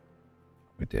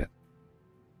 We did.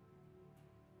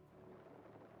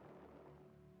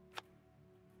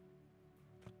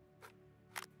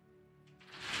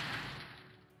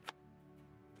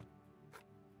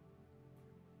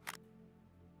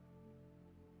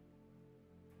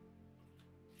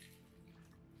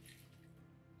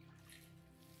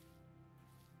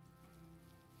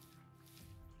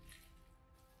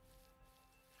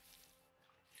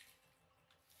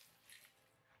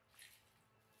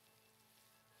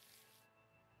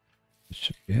 This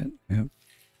should be it. Yep.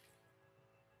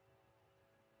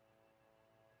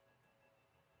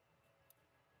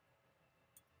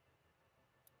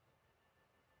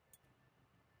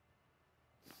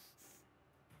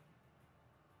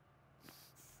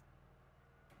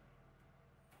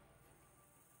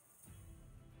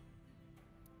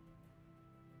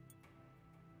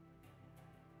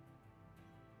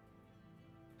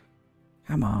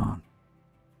 Come on.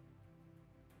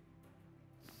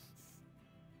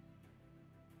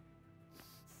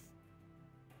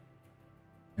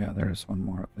 Yeah, there's one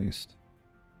more at least.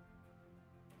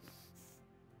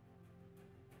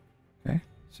 Okay,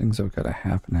 things have got a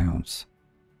half an ounce.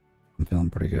 I'm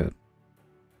feeling pretty good.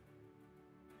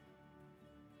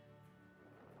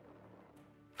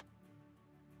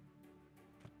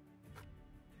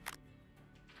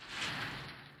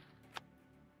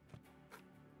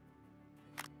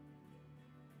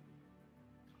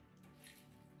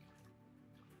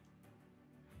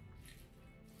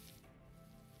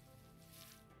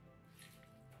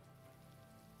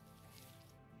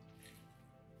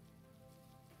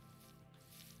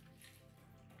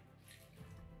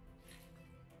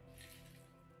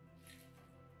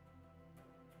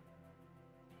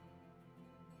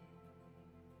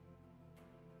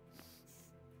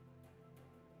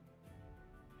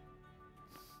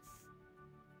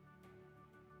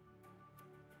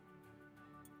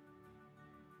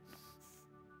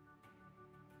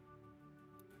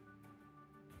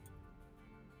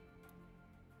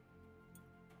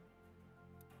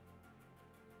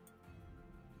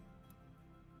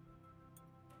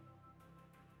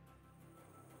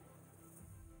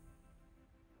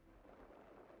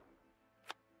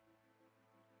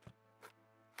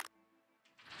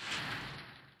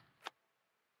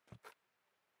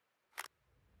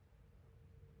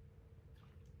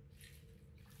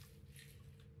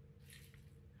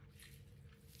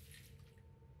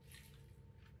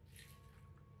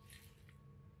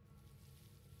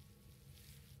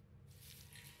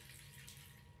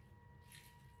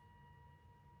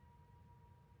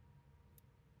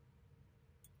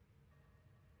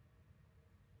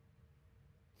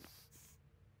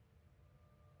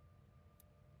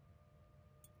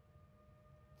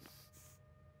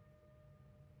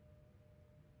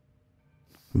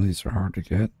 Some of these are hard to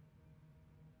get.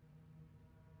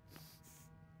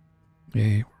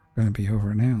 Yay, we're going to be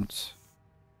over an ounce.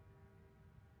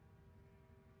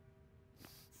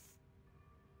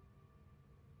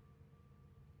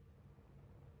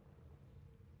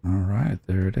 Alright,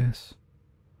 there it is.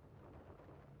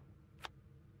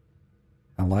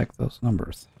 I like those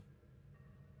numbers.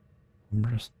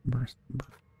 Numbers.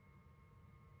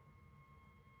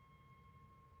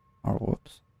 Oh,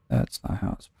 whoops. That's not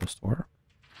how it's supposed to work.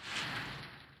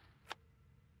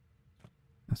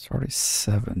 That's already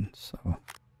 7, so...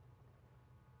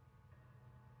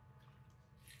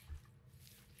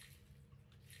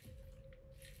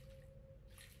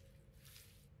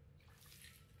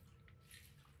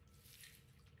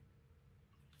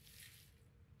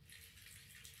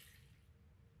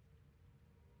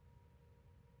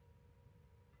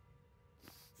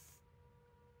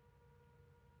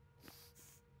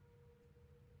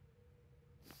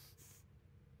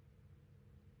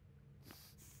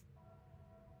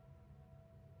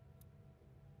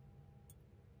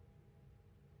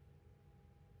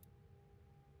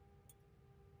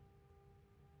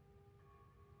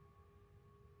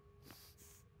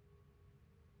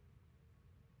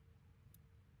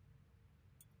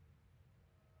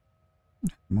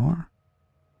 More?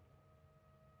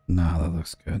 No, that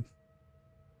looks good.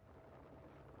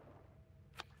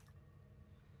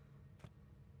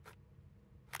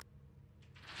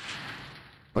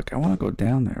 Look, I want to go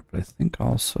down there, but I think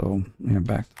also, you know,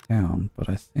 back to town, but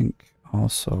I think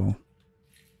also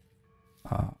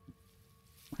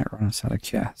might run us out of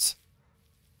gas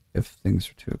if things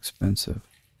are too expensive.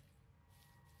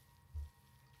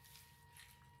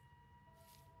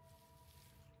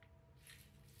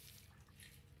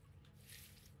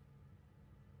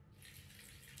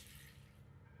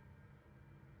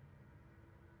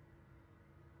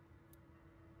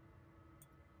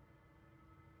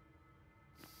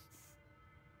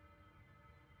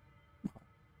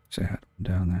 Actually, I had one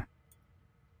down there.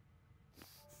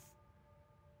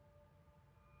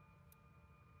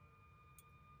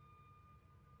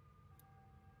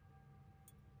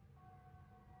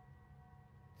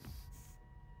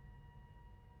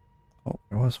 Oh,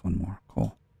 there was one more.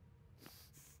 Cool.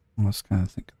 I was kind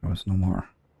of thinking there was no more.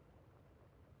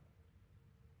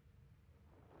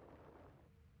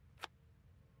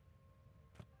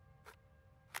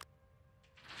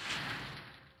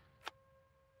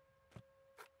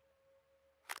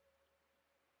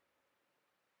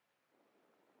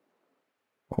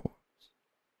 Oh,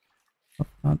 up,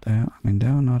 not down. I mean,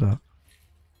 down, not up.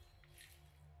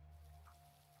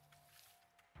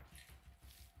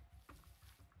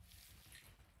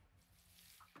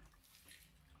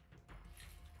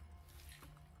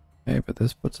 Hey, but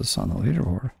this puts us on the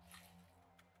leaderboard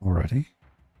already.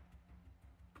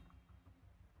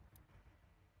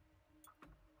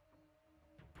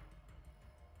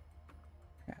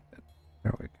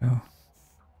 There we go.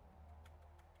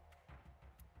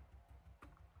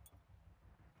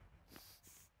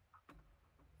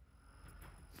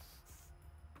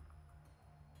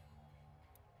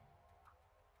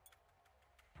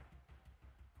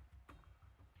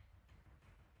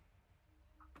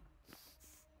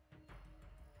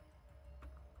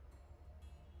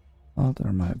 Oh,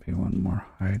 there might be one more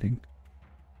hiding.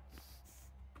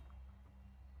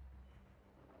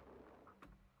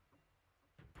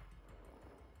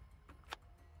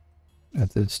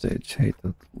 At this stage, hate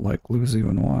to like lose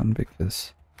even one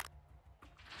because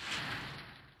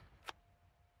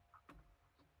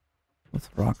both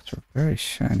rocks are very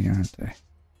shiny, aren't they?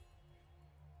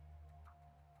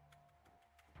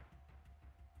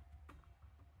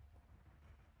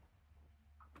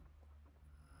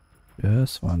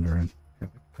 Just wondering. Have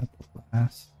we got the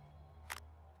glass?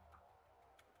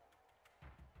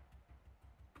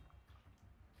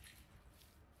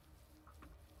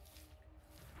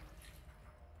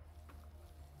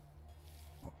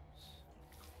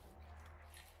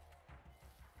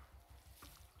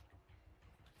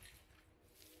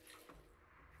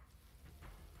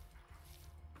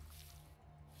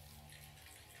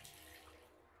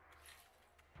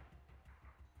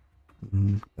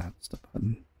 That's the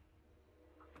button.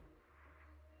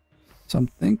 So I'm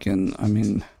thinking, I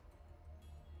mean,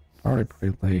 already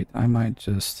pretty late. I might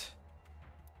just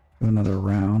do another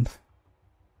round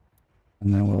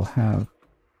and then we'll have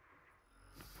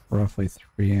roughly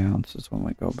 3 ounces when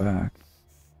we go back.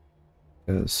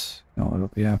 Because, you know, it'll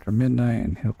be after midnight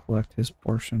and he'll collect his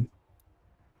portion.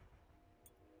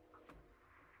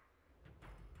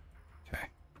 Okay.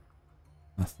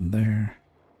 Nothing there.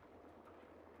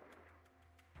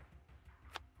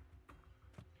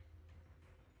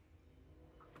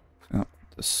 I'll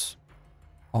put this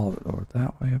all of it over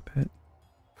that way a bit.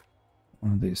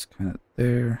 One of these kind of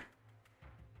there.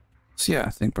 So yeah, I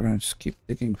think we're gonna just keep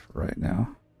digging for right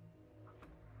now.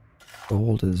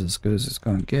 Gold is as good as it's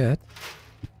gonna get.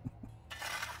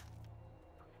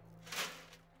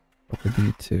 But we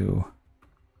need to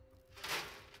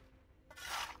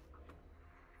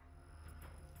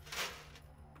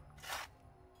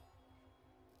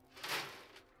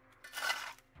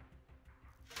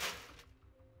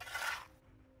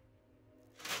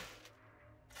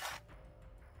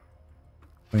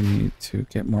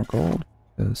get more gold,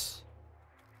 because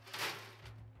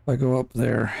if I go up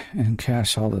there and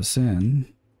cash all this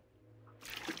in,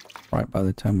 right by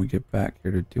the time we get back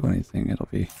here to do anything, it'll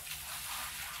be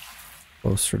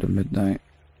closer to midnight,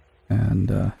 and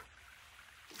that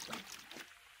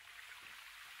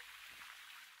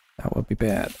would be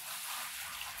bad.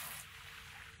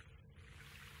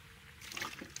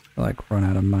 I like run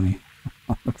out of money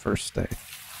on the first day.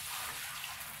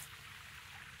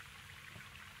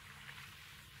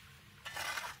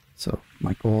 So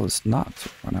my goal is not to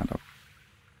run out of.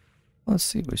 Let's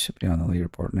see, we should be on the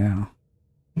leaderboard now.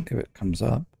 If it comes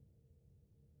up.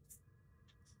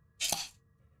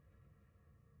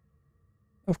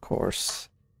 Of course,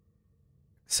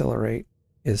 accelerate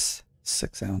is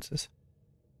 6 ounces.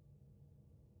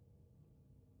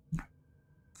 The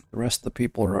rest of the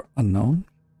people are unknown.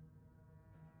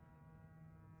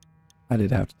 I did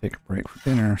have to take a break for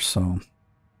dinner, so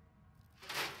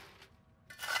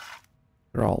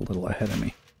they're all a little ahead of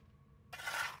me.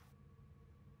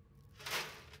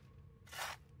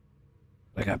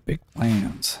 I got big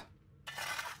plans.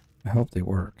 I hope they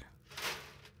work.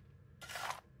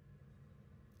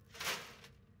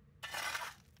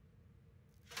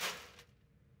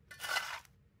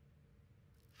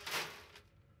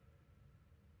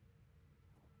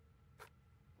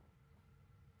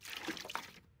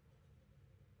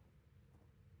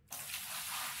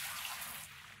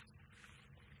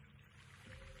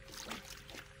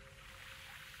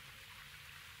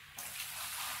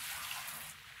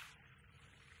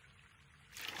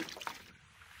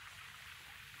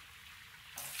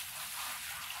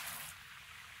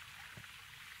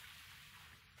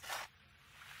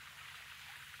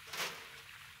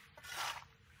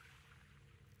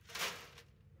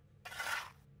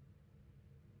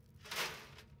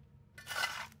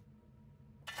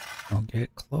 I'll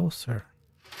get closer.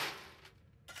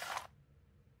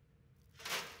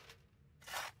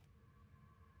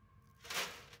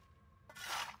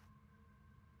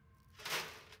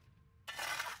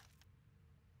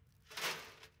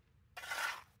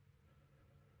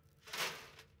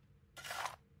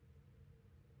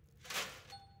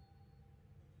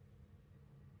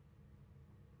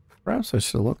 Perhaps I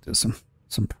should have looked at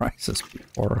some prices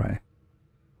before I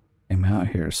came out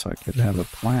here so I could have a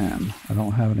plan. I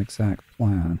don't have an exact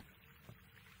plan.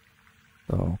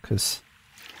 So, because,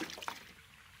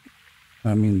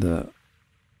 I mean,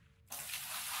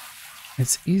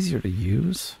 it's easier to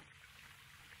use,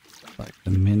 like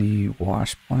the mini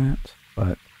wash plant,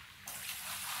 but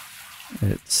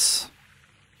it's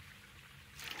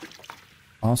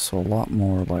also a lot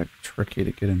more like tricky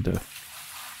to get into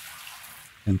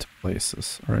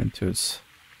places, or into its.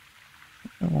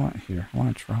 What do I want here? I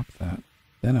want to drop that.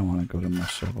 Then I want to go to my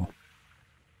shovel.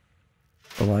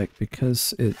 But like,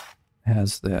 because it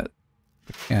has that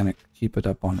mechanic to keep it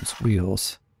up on its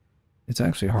wheels, it's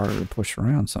actually harder to push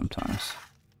around sometimes.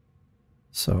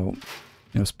 So,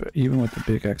 you know, even with the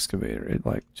big excavator, it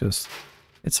like just,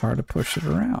 it's hard to push it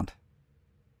around.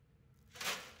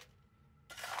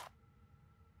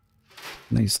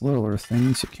 And these littler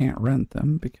things, you can't rent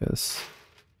them because,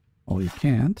 well, you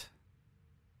can't.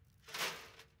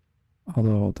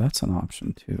 Although that's an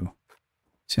option too.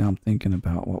 See, I'm thinking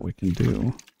about what we can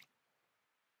do.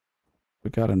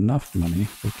 We got enough money,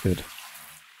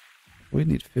 we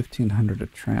need 1,500 to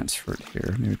transfer it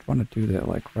here. And we'd want to do that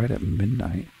like right at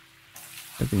midnight.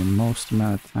 That'd be the most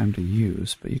amount of time to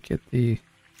use, but you get the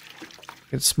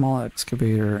small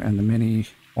excavator and the mini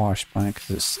wash plant because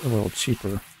it's a little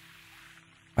cheaper,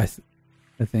 I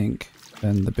think,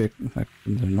 than the big, like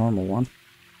the normal one.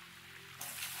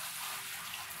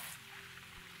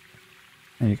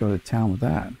 And you go to town with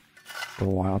that for a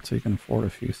while till you can afford a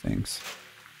few things.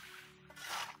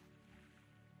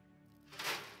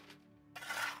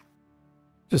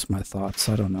 Just my thoughts,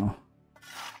 I don't know.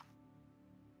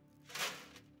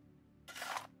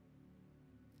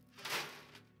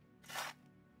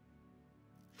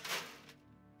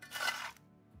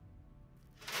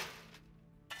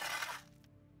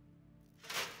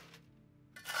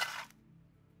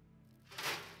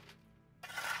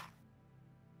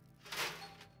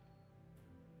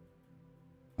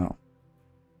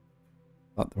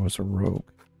 Thought there was a rogue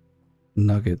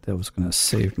nugget that was gonna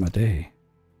save my day.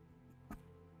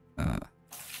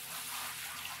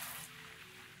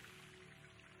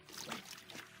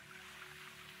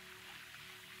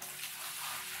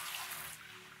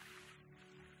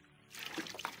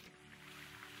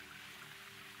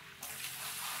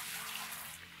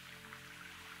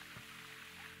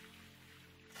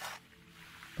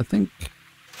 I think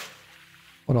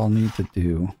what I'll need to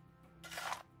do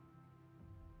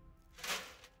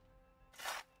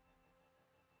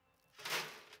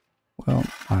well,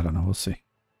 I don't know, we'll see.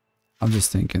 I'm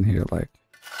just thinking here, like,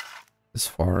 as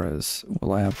far as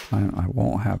will I have time? I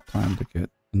won't have time to get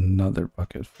another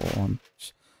bucket full.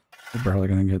 We're barely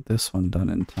gonna get this one done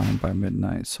in time by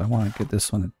midnight, so I want to get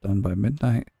this one done by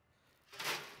midnight,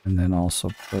 and then also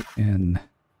put in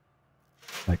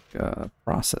like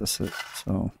process it.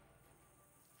 So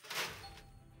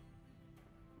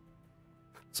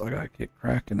I gotta get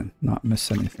cracking and not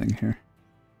miss anything here.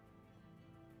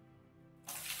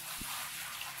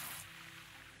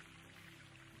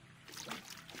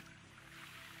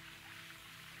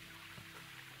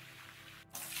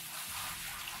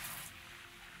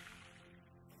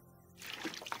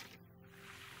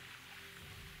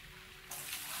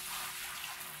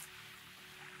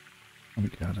 We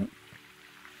got it.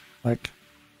 Like,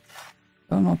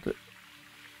 I don't know if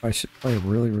I should play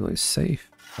really, really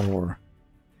safe or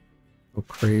go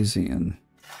crazy and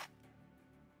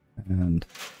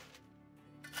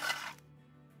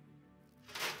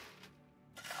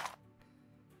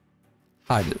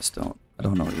I just don't. I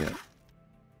don't know yet.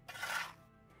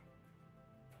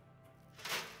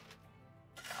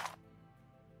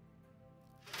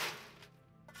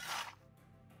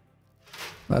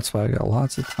 That's why I got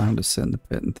lots of time to sit in the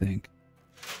pit and think.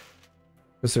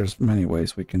 Because there's many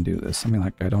ways we can do this. I mean,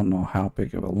 like, I don't know how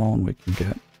big of a loan we can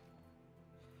get.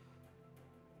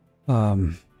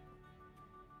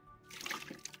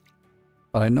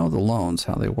 But I know the loans,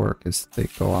 how they work is they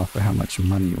go off of how much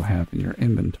money you have in your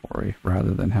inventory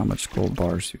rather than how much gold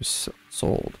bars you sold.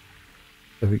 So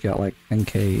if you got like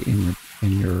 10K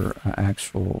in your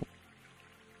actual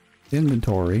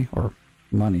inventory or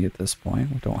money at this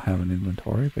point, we don't have an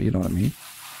inventory, but you know what I mean.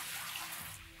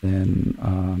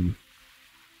 Then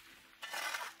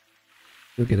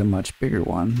you'll get a much bigger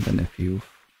one than if you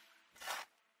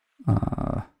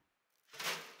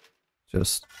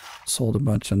just sold a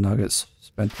bunch of nuggets,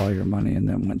 spent all your money, and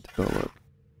then went to go look.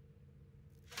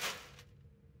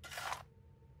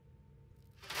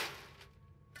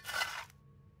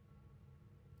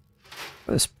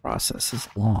 This process is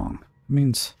long. It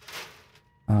means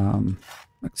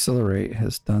Accelerate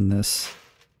has done this.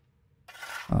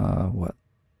 What?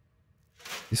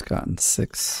 He's gotten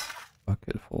 6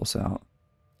 bucketfuls out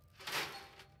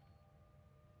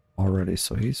already,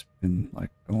 so he's been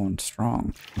like going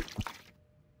strong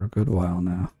for a good while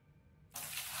now.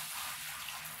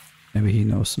 Maybe he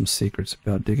knows some secrets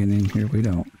about digging in here we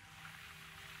don't.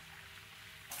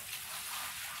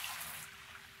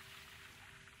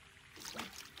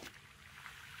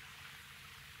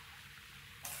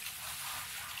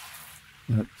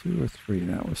 Is that 2 or 3?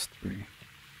 That was 3.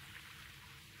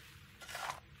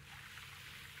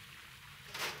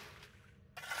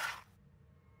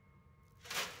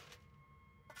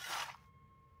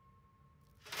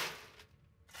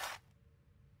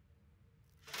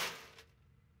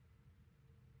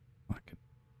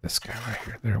 This guy right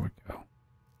here. There we go.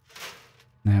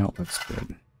 Now it looks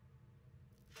good.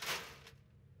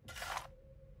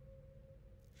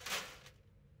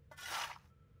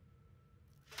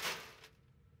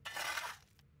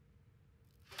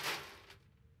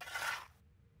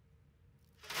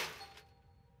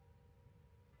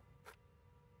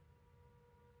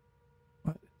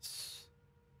 What is...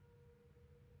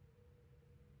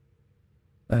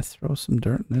 Did I throw some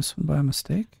dirt in this one by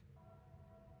mistake?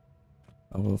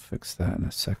 I will fix that in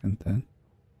a second then.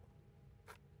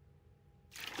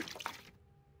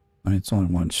 I mean, it's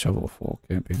only one shovelful,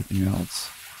 can't be anything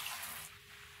else.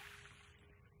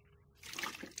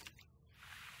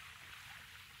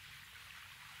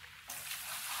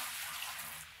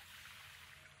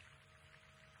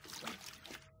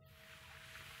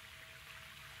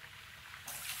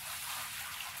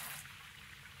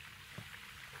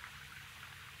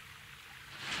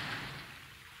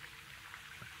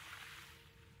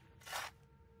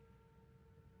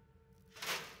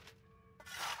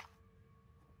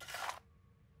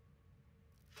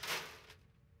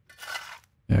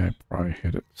 Yeah, I probably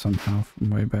hit it somehow from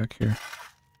way back here.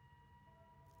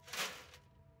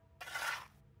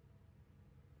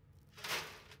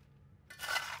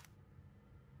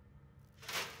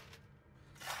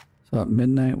 So at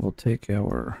midnight we'll take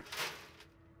our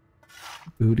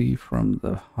booty from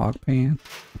the hog pan.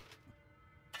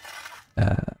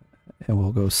 And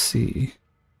we'll go see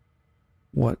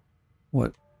what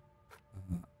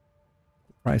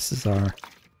prices are,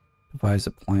 devise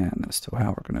a plan as to how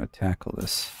we're going to tackle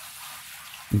this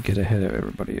and get ahead of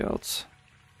everybody else.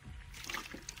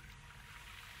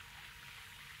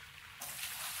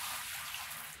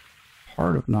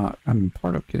 Part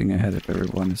of getting ahead of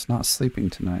everyone is not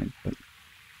sleeping tonight, but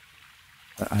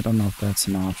I don't know if that's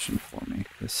an option for me,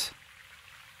 because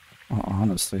well,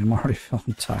 honestly, I'm already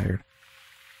feeling tired.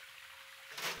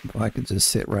 If I could just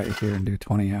sit right here and do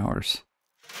 20 hours,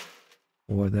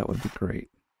 boy, that would be great.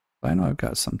 But I know I've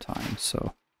got some time,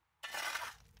 so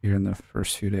here in the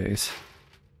first few days.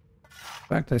 In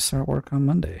fact, I start work on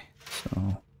Monday,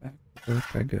 so back to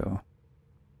work I go.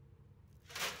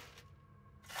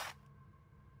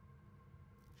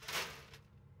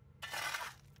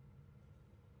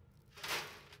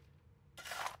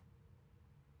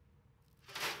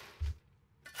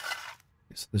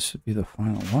 So this should be the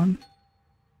final one.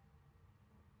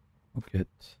 We'll get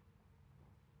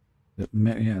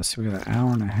yeah, so we got an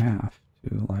hour and a half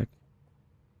to like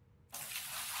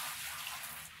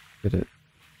get it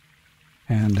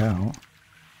panned out.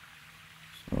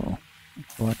 So I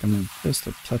feel like I'm in just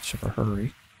a touch of a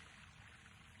hurry.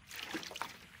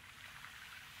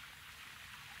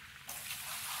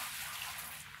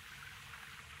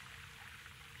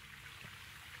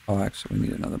 Oh, actually we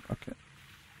need another bucket.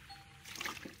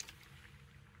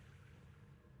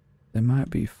 They might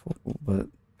be full, but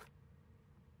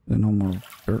there's no more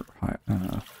dirt falling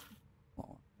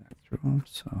back through them,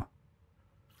 so.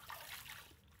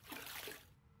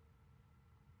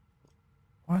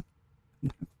 What?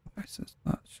 Why is this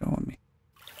not showing me?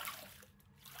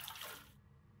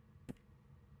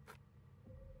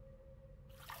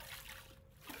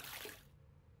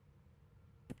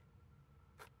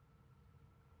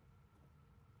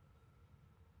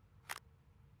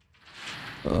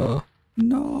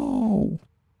 No!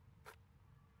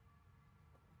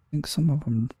 I think some of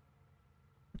them,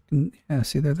 yeah,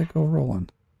 see there they go rolling.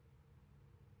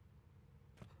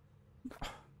 Oh,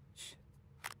 shit.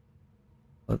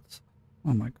 Oh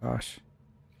my gosh.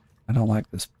 I don't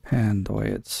like this pen the way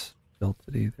it's built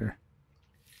it either.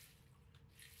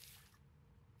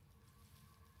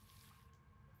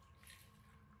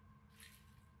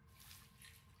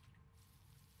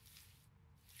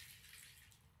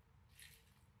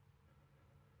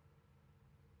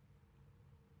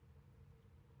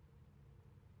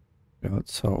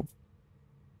 Let's hope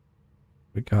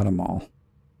we got them all.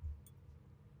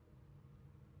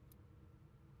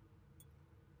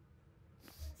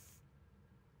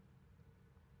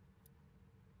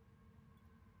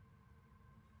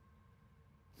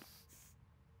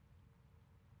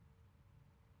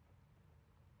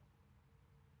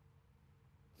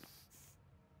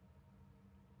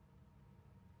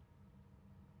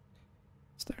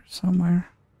 Is there somewhere?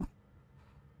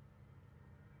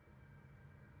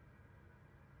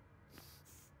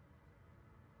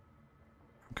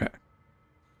 Okay.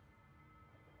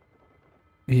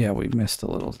 Yeah, we missed a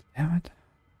little. Damn it.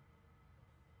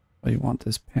 We want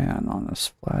this pan on as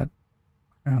flat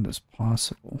ground as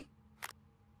possible,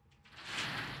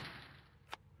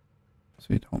 so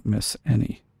you don't miss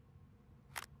any.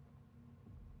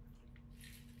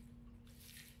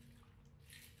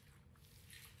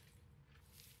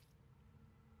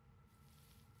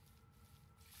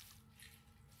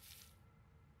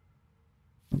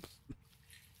 Oops.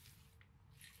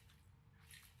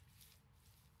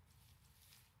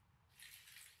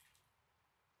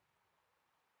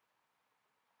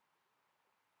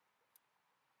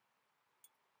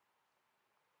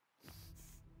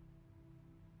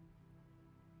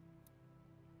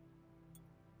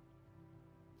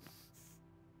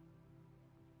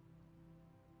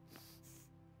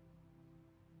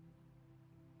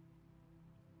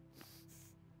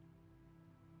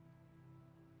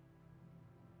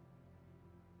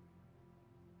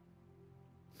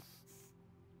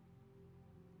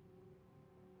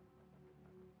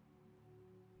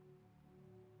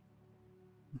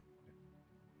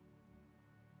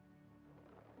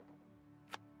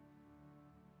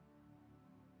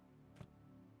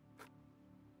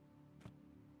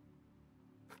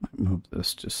 Might move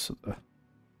this just so the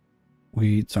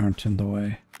weeds aren't in the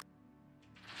way.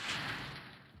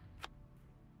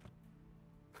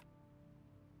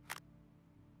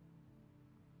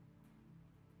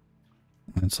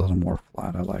 It's a little more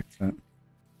flat. I like that.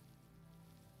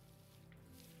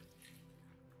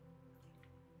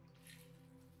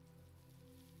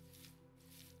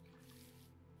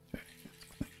 Okay, that's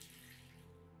clean.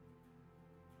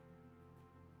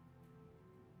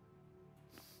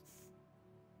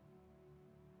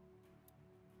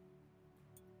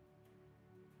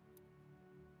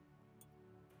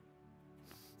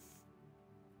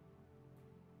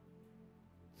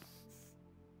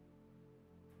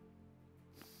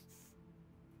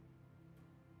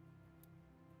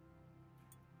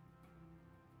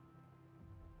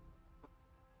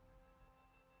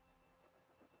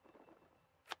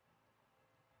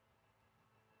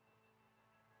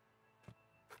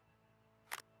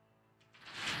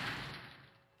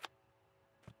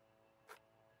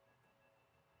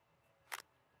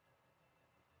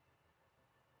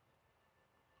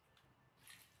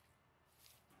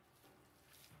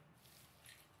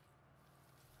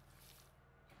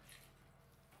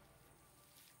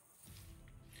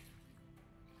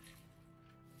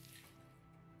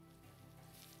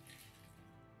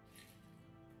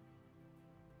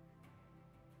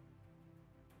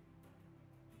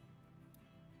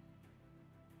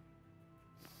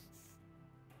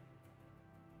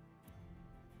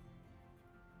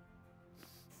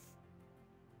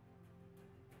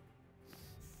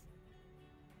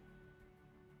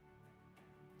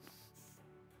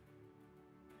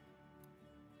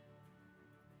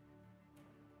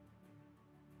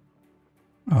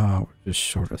 Oh, we're just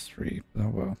short of 3. Oh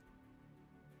well.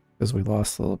 Because we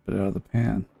lost a little bit out of the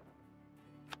pan.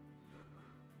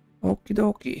 Okie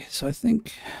dokie. So I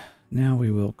think now we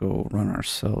will go run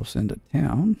ourselves into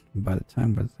town. And by the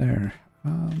time we're there,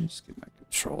 let's get my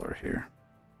controller here.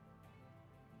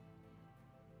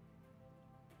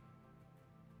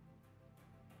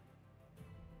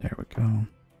 There we go.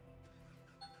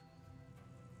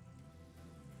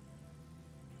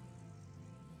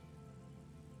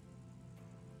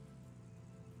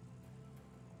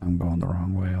 I'm going the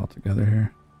wrong way altogether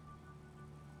here.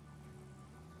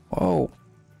 Whoa!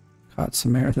 Caught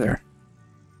some air there.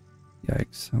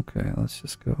 Yikes. Okay, let's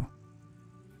just go.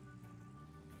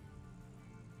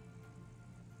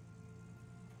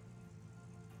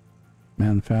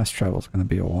 Man, fast travel is going to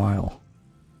be a while.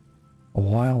 A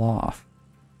while off.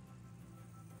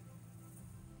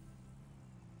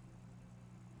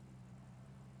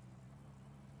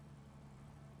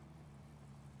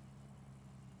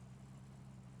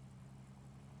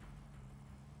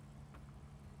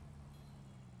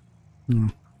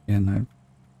 And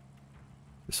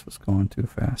this was going too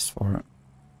fast for it.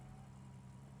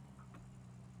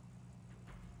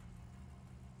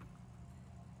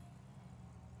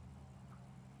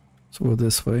 So we'll go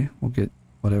this way. We'll get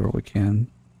whatever we can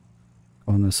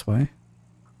going this way.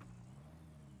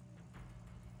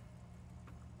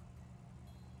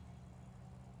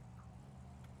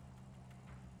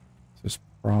 There's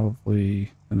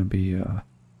probably going to be oh,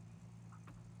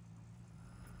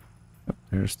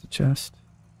 there's the chest.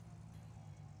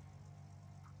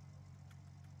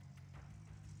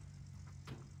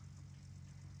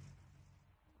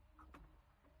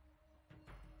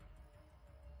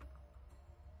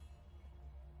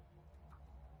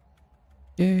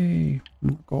 Yay,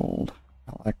 more gold.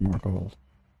 I like more gold.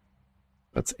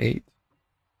 That's 8.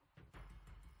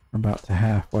 We're about to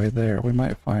halfway there. We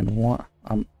might find one.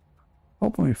 I'm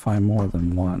hoping we find more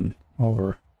than one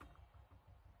over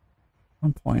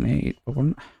 1.8, but we're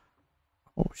not.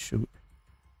 Oh shoot.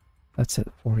 That's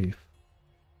at 40.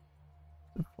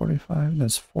 45?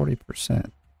 That's 40%.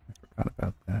 I forgot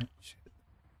about that. Shit.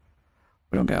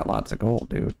 We don't got lots of gold,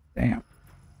 dude. Damn.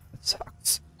 That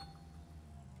sucks.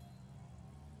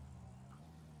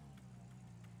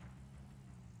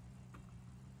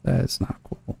 That is not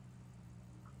cool.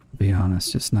 To be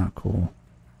honest, just not cool.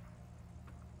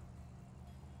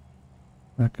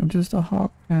 Like, I'm just a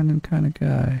hawk cannon kind of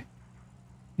guy.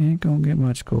 You ain't gonna get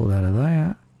much gold out of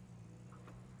that.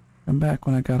 Come back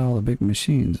when I got all the big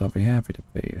machines. I'll be happy to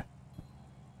pay you.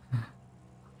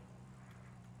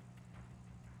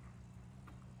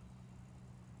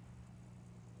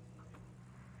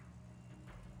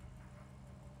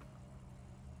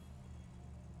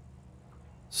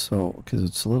 So, because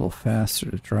it's a little faster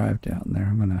to drive down there,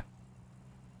 I'm gonna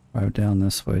drive down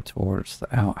this way towards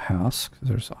the outhouse, because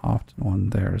there's often one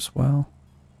there as well.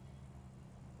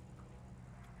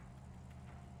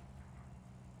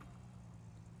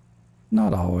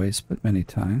 Not always, but many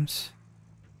times.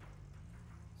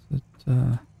 Is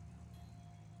it,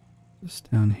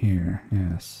 just down here,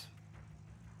 yes.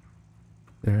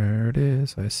 There it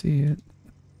is, I see it.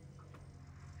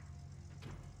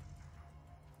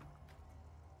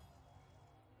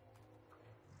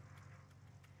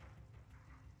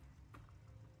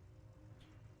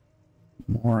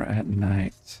 More at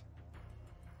night.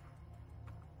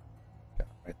 Gotta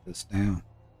write this down.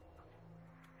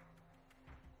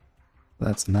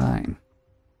 That's 9.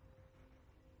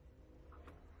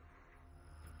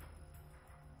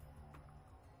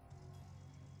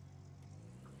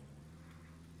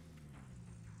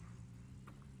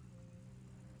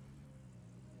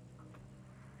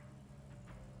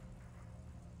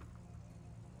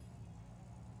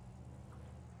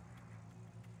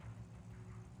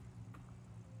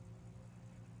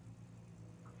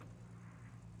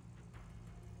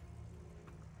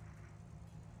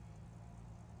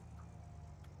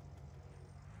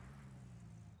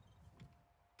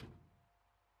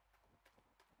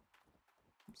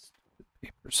 Stupid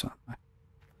papers on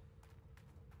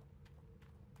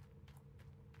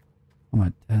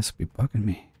my desk be bugging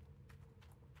me.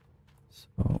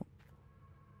 So,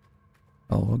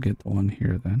 well, we'll get the one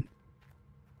here then.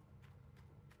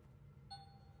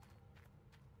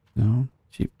 No,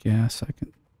 cheap gas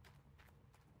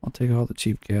I'll take all the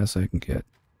cheap gas I can get.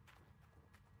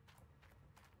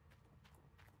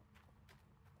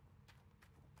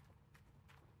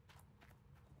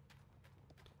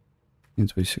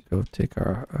 Means we should go take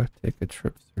a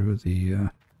trip through the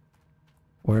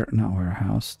not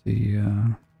warehouse, the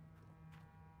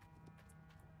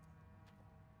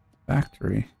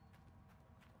factory.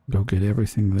 go get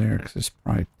everything there because there's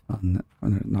probably a ton,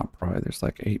 not probably, there's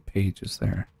like 8 pages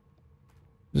there.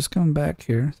 Just coming back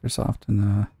here, there's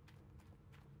often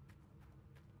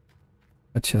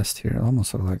a chest here. It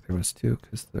almost looked like there was 2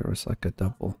 because there was like a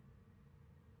double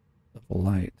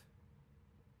light.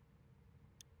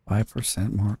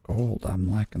 5% more gold.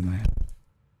 I'm liking that.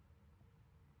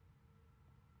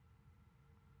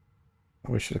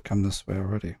 Oh, we should have come this way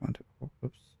already.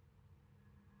 Whoops.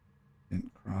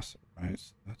 Didn't cross it right,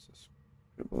 so that's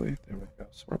a squibbly. There we go.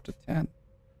 So we're up to 10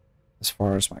 as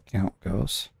far as my count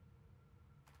goes.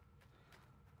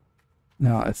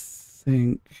 Now I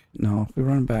think, no, if we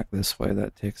run back this way,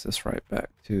 that takes us right back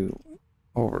to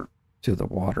over to the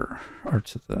water, or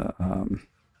to the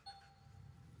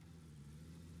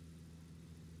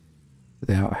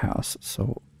outhouse.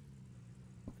 So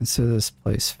consider this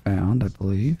place found, I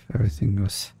believe. Everything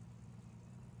was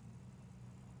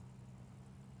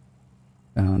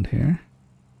found here.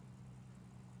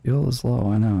 Fuel is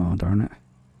low, I know, darn it.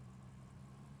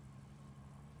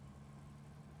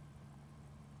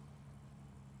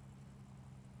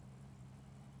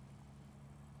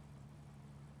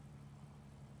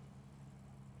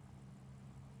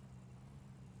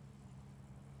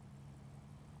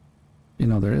 You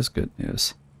know, there is good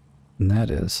news, and that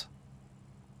is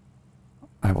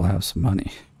I will have some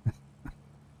money.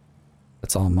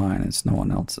 It's all mine, it's no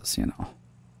one else's, you know.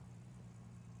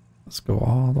 Let's go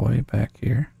all the way back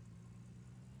here.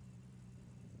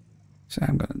 So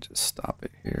I'm gonna just stop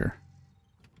it here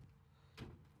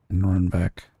and run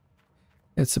back.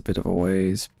 It's a bit of a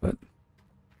ways, but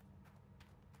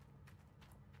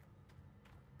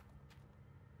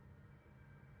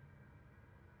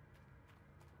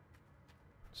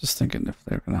just thinking if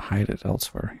they're gonna hide it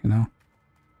elsewhere, you know.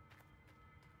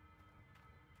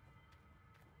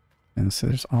 And so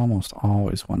there's almost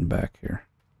always one back here.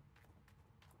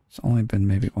 It's only been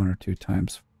maybe 1 or 2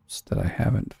 times that I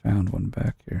haven't found one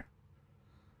back here.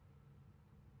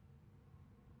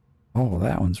 Oh,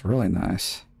 that one's really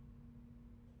nice.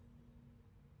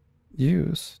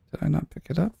 Use. Did I not pick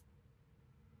it up?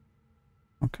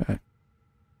 Okay.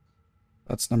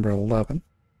 That's number 11.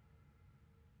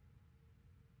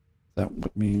 That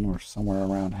would mean we're somewhere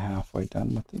around halfway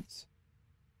done with these.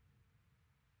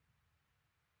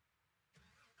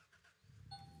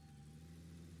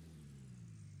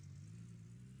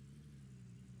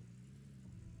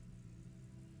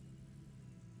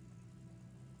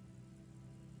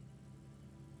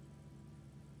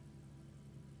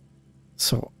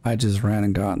 So I just ran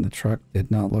and got in the truck, did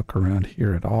not look around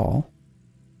here at all.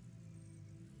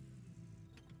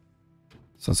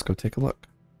 So let's go take a look.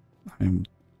 I mean,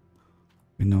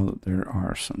 we know that there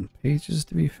are some pages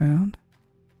to be found.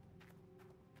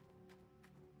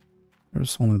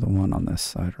 There's only the one on this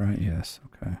side, right? Yes,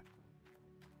 okay.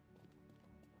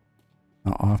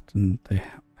 How often they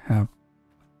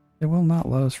will not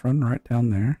let us run right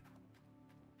down there.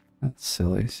 That's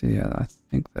silly. See, yeah, I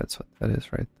think that's what that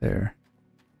is right there.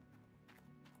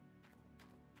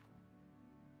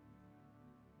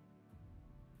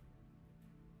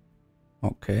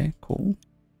 Okay, cool.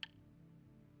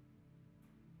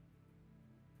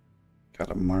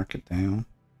 Gotta mark it down.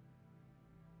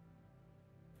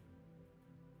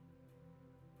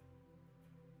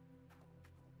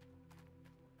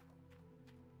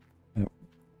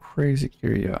 Crazy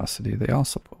curiosity. They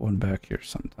also put one back here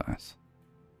sometimes.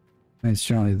 I mean, it's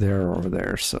generally there or over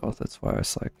there, so that's why I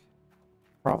was like,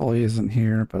 probably isn't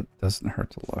here, but doesn't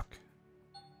hurt to look.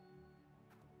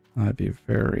 I'd be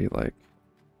very, like,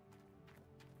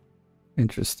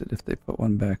 interested if they put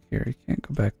one back here. You can't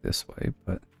go back this way,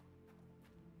 but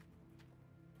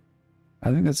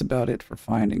I think that's about it for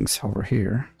findings over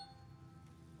here.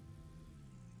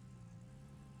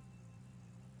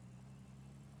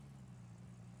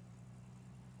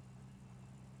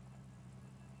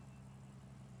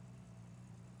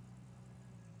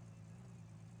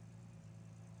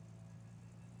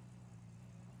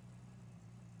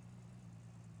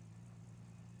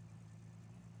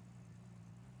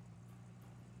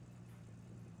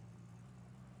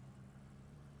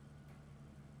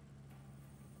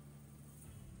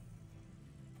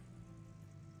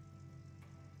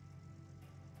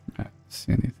 I don't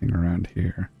see anything around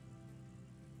here.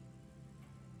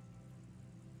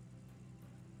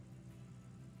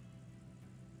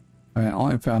 I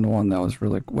only found one that was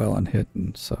really well and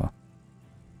hidden, so.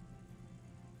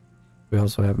 We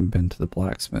also haven't been to the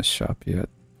blacksmith shop yet.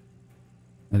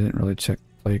 I didn't really check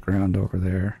the playground over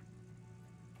there.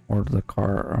 Or the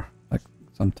car. Like,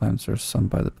 sometimes there's some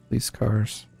by the police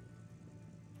cars.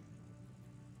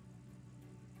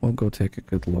 We'll go take a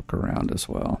good look around as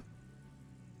well.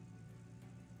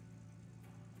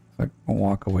 I'll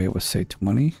walk away with, say,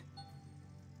 20,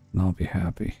 and I'll be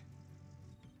happy.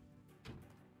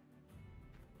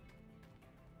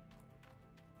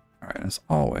 Alright, as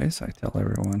always, I tell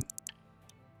everyone,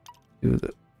 do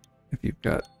that. If you've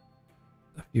got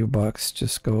a few bucks,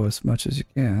 just go as much as you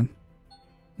can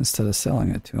instead of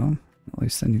selling it to them. At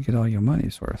least then you get all your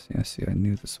money's worth. Yeah, see, I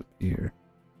knew this would be here.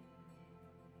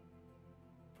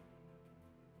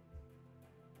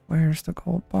 Where's the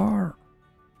gold bar?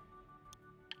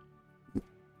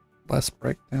 Less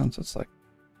breakdowns. It's like,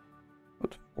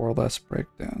 what, 4 less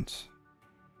breakdowns.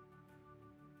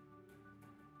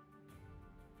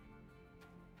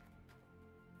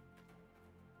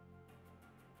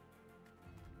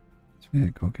 So we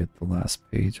need to go get the last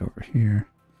page over here.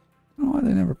 I don't know why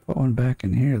they never put one back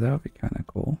in here. That would be kind of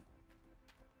cool.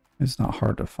 It's not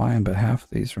hard to find, but half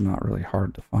of these are not really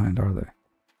hard to find, are they?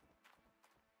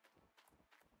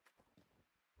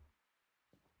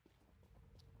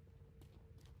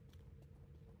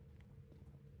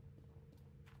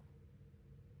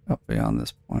 Oh, beyond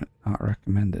this point, not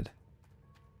recommended.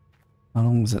 Not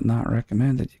only is it not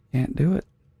recommended, you can't do it.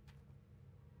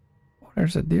 Oh,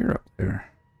 there's a deer up there.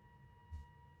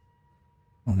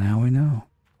 Well, now we know.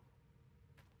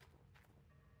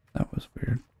 That was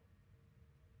weird.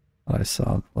 I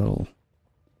saw the little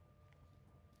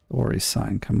story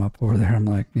sign come up over there. I'm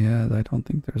like, yeah, I don't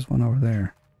think there's one over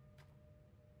there.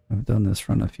 I've done this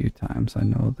run a few times. I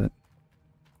know that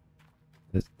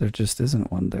there just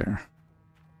isn't one there.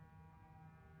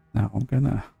 Now I'm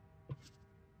gonna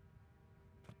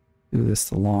do this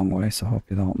the long way, so I hope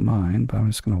you don't mind, but I'm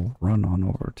just gonna run on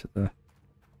over to the...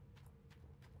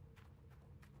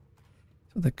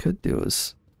 So what they could do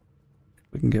is,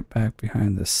 if we can get back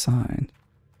behind this sign,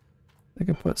 they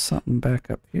could put something back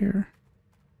up here.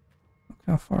 Look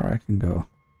how far I can go.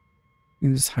 You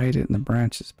can just hide it in the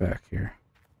branches back here.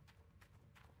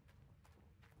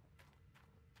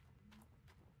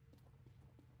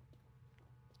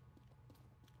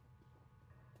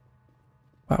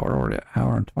 Wow, we're already at an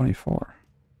hour and 24.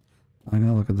 I'm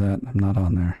gonna look at that. I'm not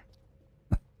on there.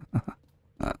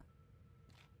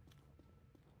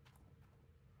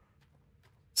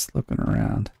 Just looking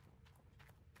around.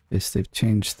 In case they've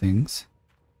changed things.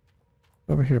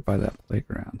 Over here by that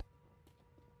playground.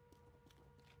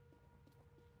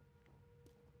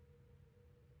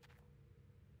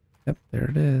 Yep, there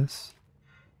it is.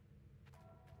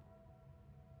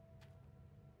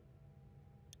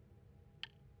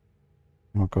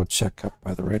 We'll go check up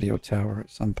by the radio tower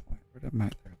at some point. Where am I?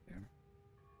 There.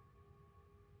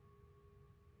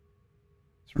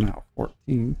 So we're now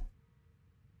 14.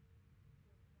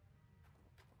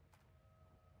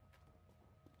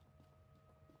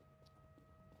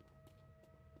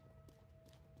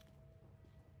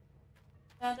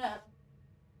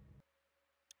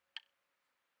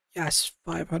 Yes,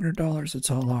 $500.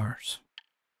 It's all ours.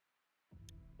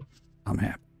 I'm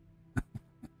happy.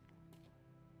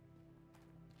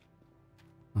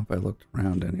 I hope I looked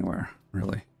around anywhere,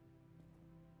 really.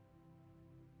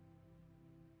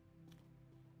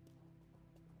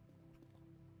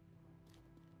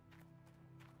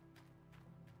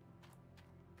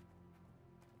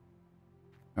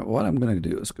 Now, what I'm going to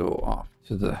do is go off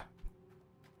to the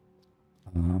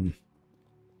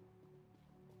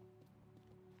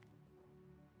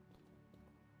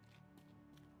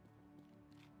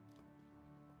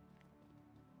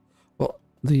well,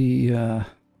 the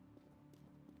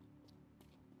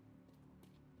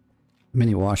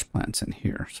mini wash plants in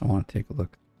here, so I want to take a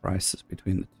look at the prices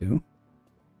between the two.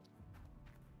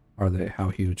 Are they, how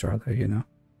huge are they, you know?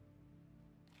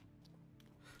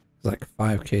 Like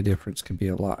 5K difference could be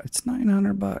a lot. It's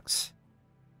 900 bucks.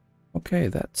 Okay,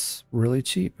 that's really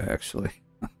cheap, actually.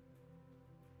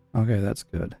 Okay, that's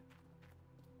good.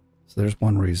 So there's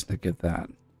one reason to get that.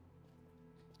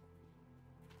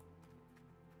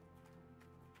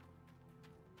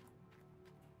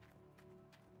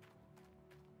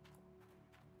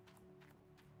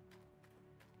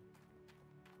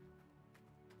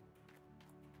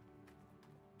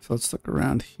 So let's look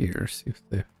around here, see if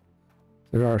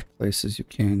there are places you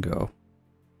can go.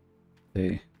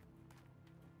 They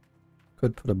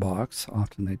could put a box.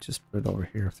 Often they just put it over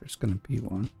here if there's going to be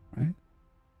one, right?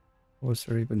 Or was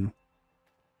there even...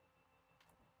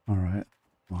 Alright,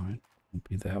 fine. Won't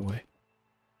be that way.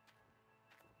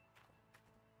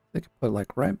 They could put it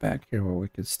like right back here where we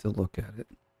could still look at it.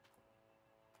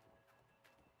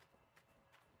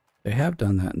 They have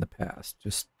done that in the past.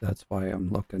 Just that's why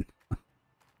I'm looking.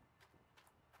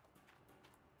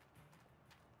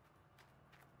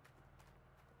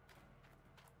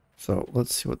 So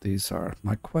let's see what these are.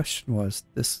 My question was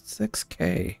this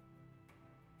 6K.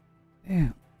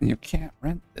 Damn, And you can't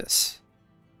rent this.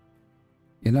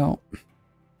 You know, I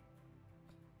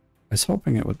was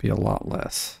hoping it would be a lot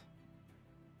less.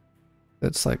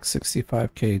 It's like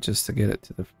 65K just to get it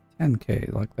to the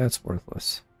 10K. Like, that's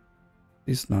worthless.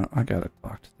 These no, I gotta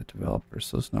talk to the developers.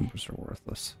 Those numbers are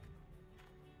worthless.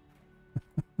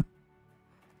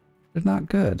 They're not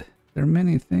good. There are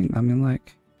many things. I mean,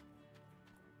 like,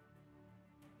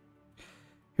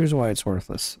 here's why it's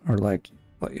worthless. Or like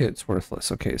it's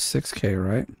worthless. Okay, 6K,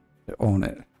 right? To own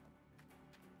it.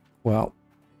 Well,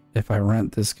 if I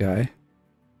rent this guy,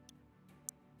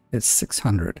 it's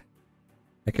 600.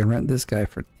 I can rent this guy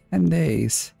for 10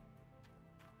 days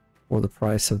for the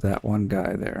price of that one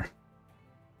guy there.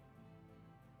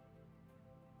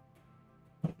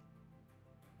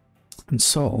 And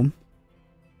so,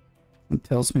 it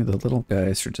tells me the little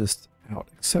guys are just out,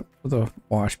 except for the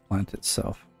wash plant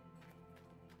itself.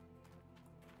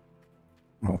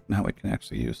 Oh, now we can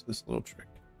actually use this little trick.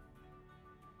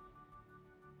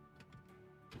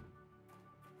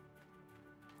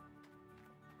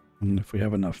 And if we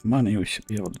have enough money, we should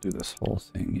be able to do this whole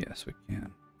thing. Yes, we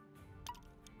can.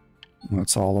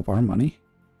 That's all of our money.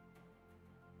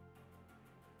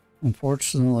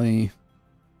 Unfortunately,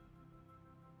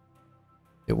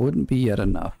 it wouldn't be yet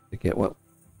enough to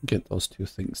get those two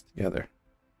things together.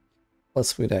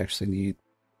 Plus, we'd actually need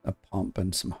a pump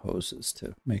and some hoses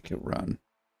to make it run.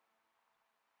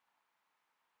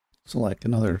 So like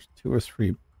another 2 or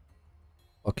 3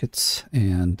 buckets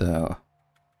and a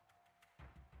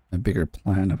bigger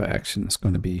plan of action is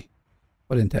going to be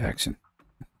put into action.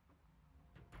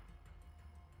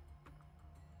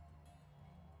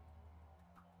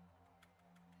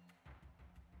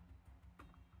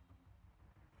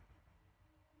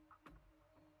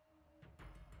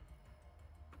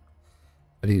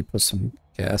 I need to put some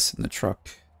gas in the truck.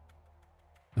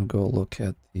 I'll go look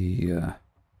at the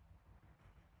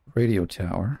radio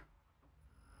tower.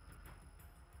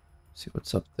 See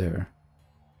what's up there.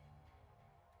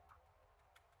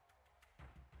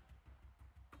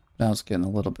 Now it's getting a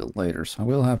little bit later, so I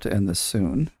will have to end this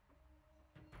soon.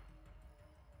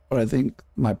 But I think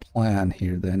my plan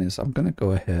here then is I'm going to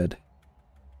go ahead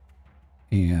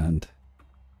and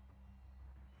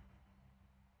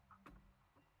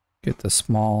get the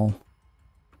small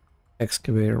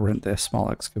excavator, rent the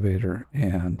small excavator,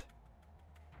 and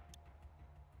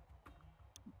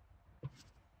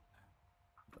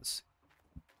let's see.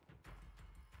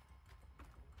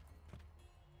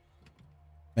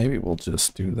 Maybe we'll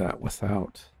just do that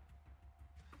without,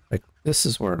 like, this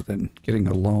is where then getting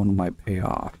a loan might pay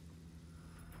off.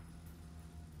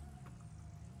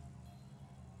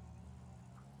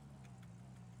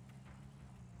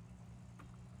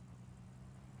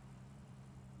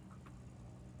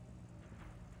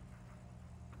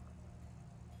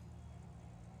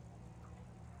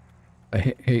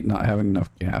 I hate not having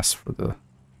enough gas for the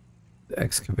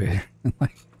excavator.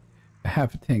 Like, a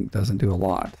half a tank doesn't do a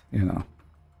lot, you know.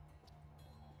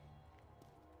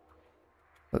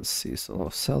 Let's see, so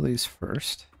I'll sell these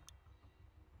first.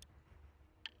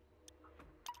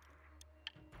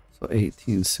 So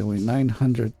 18, so we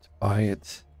 900 to buy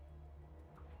it.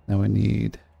 Now we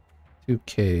need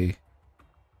 2K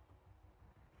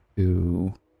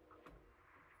to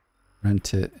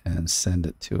rent it and send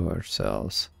it to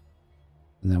ourselves.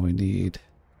 And then we need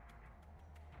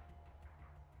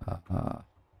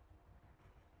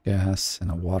gas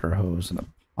and a water hose and a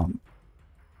pump.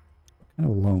 What kind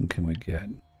of loan can we get?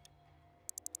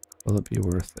 Will it be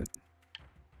worth it?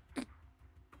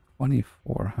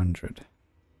 2,400.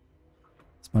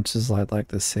 As much as I'd like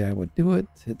to say I would do it,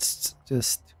 it's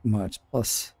just too much.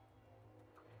 Plus,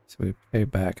 so we pay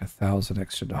back $1,000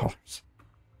 extra dollars.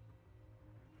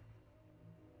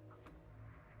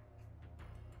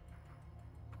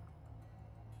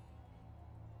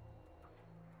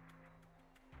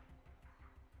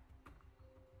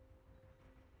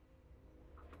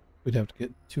 We'd have to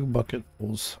get 2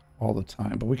 bucketfuls all the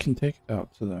time, but we can take it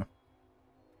out to the...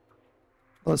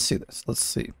 Let's see this. Let's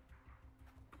see.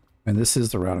 And this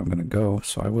is the route I'm going to go,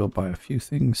 so I will buy a few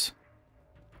things.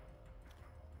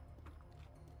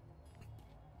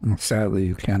 Sadly,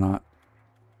 you cannot.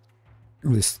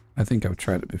 At least, I think I've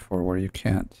tried it before where you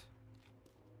can't.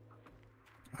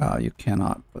 You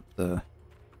cannot put the...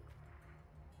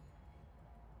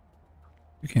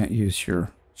 You can't use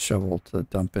your shovel to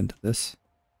dump into this.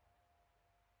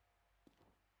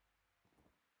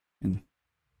 And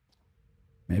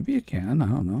maybe you can, I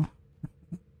don't know.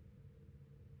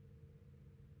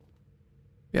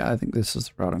 Yeah, I think this is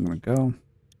the route I'm going to go.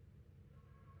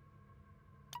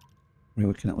 Maybe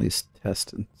we can at least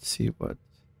test and see what...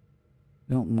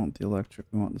 We don't want the electric,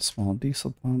 we want the small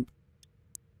diesel pump.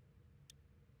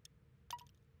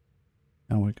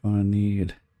 we're gonna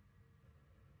need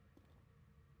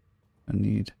at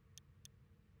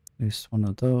least one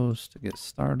of those to get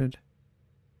started.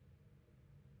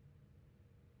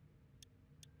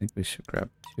 I think we should grab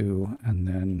 2 and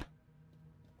then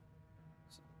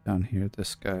down here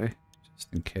this guy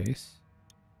just in case.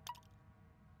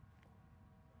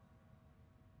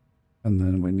 And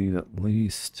then we need at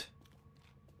least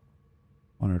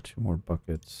 1 or 2 more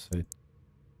buckets. I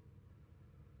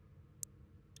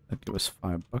think it was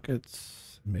 5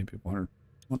 buckets, maybe 1 or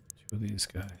 2 of these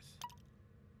guys.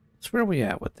 So where are we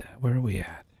at with that? Where are we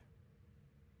at?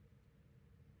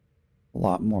 A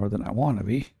lot more than I want to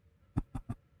be.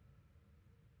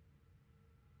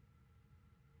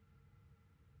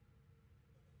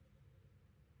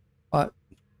 But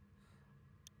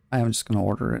I am just going to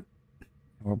order it.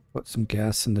 We'll put some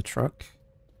gas in the truck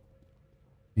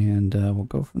and we'll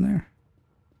go from there.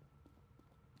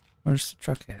 Where's the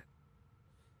truck at?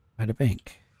 By the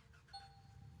bank.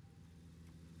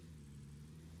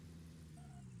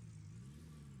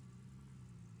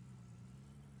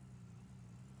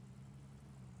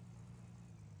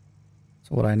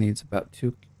 So what I need is about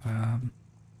 2. I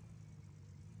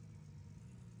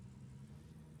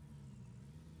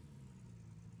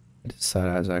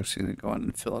decided I was actually going to go in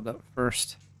and fill it up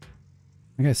first.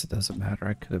 I guess it doesn't matter.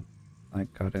 I could have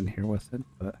like got in here with it,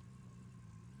 but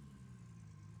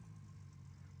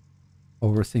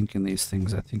overthinking these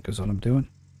things, I think, is what I'm doing.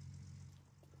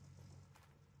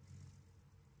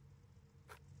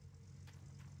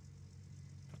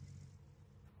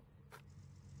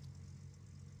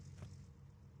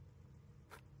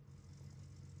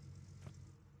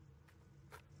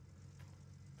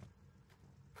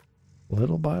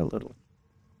 Little by little,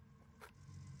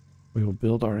 we will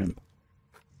build our empire.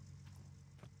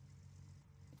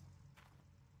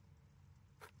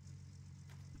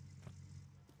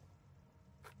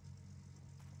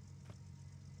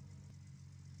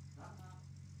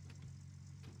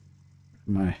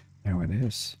 There it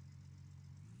is.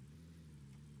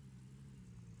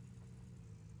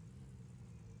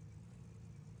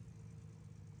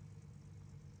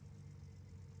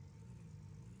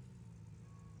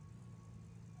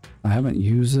 I haven't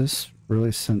used this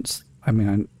really since, I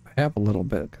mean, I have a little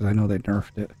bit because I know they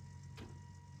nerfed it,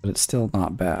 but it's still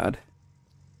not bad.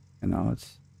 You know,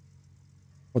 it's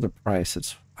for the price,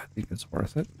 I think it's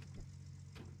worth it.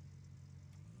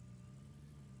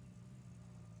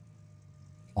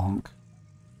 Clonk.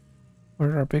 Where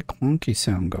did our big clunky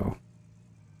sound go?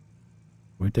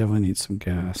 We definitely need some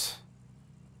gas.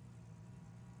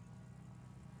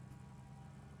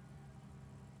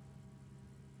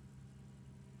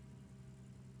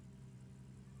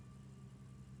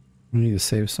 We need to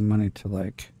save some money to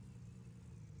like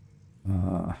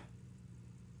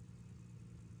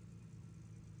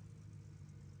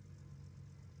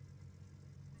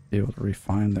be able to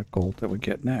refine the gold that we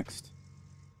get next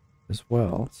as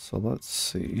well. So let's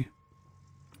see.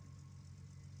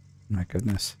 My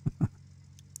goodness. How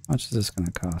much is this going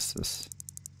to cost us?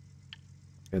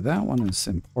 Okay, that one is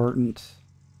important.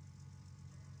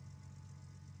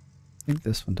 I think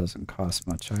this one doesn't cost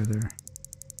much either.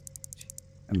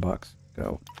 $10.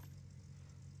 Go.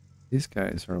 These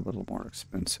guys are a little more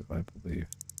expensive, I believe.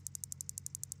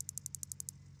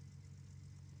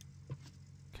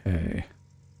 Okay.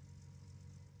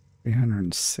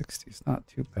 360 is not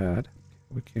too bad.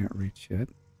 We can't reach yet.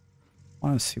 I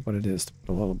want to see what it is to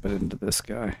put a little bit into this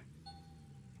guy.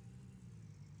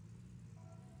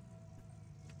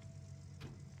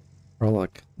 Or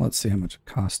look, let's see how much it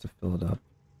costs to fill it up.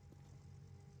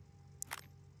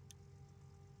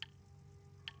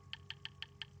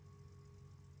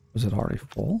 Was it already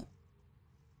full?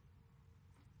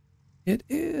 It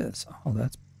is. Oh,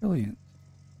 that's brilliant.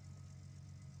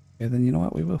 Okay, then you know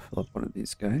what? We will fill up one of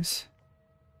these guys.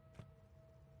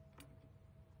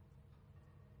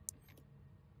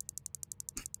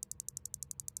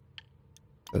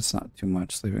 That's not too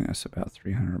much, leaving us about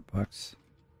 $300.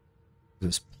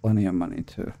 There's plenty of money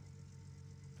to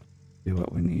do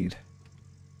what we need.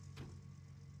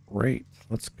 Great,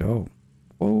 let's go.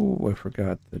 Whoa, I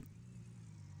forgot that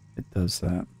it does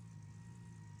that.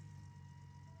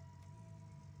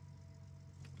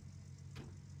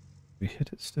 We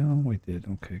hit it still? We did.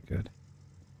 Okay, good.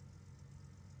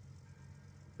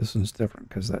 This one's different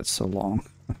because that's so long.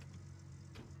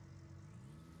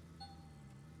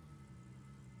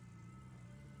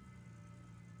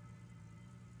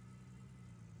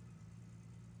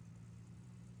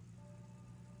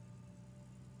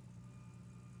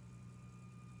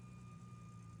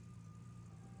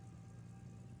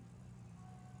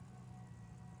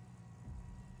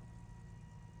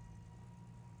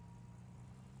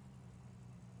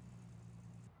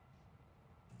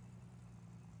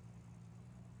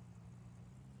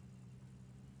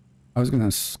 was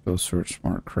gonna go search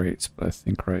more crates, but I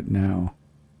think right now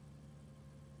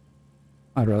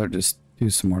I'd rather just do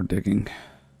some more digging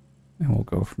and we'll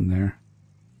go from there.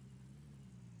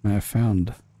 And I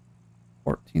found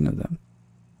 14 of them.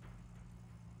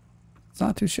 It's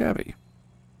not too shabby.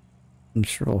 I'm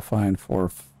sure we'll find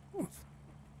 4.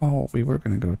 Oh, we were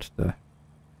gonna go to the...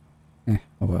 oh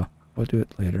well, we'll do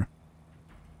it later.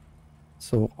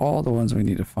 So all the ones we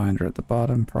need to find are at the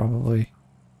bottom, probably.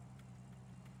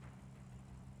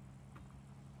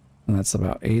 And that's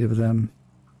about 8 of them.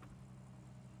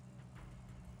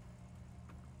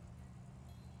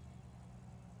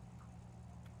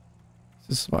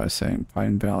 This is why I'm saying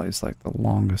Pine Valley is like the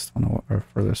longest one, or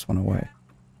furthest one away.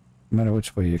 No matter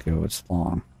which way you go, it's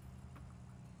long.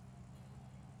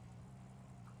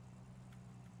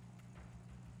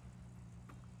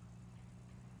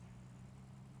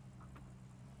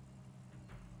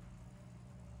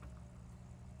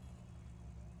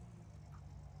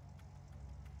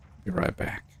 Be right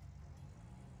back.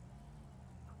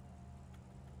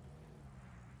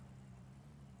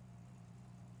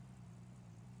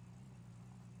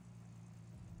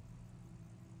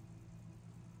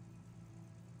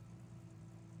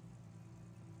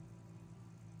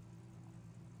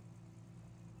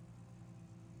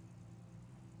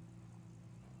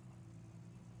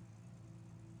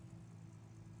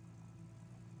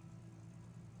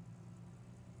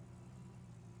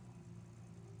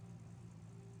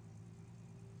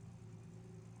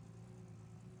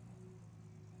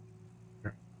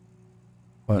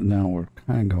 But now we're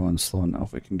kind of going slow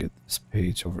enough. We can get this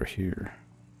page over here.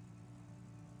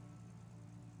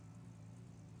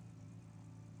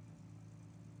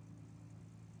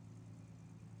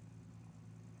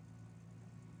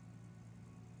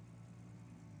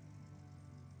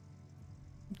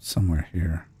 Somewhere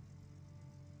here.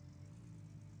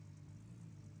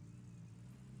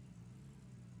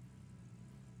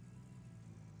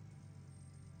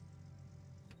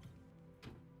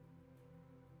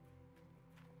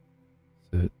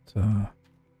 Is it,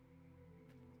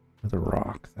 the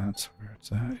rock? That's where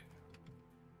it's at.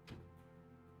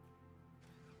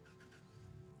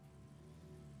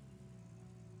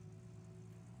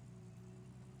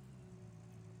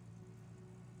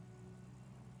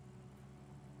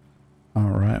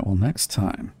 Alright, well next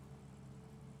time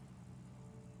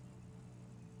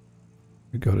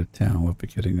we go to town, we'll be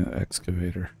getting an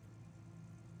excavator.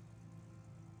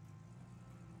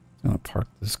 I'm gonna park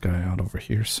this guy out over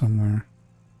here somewhere.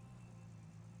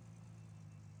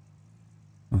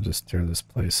 I'll just tear this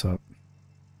place up.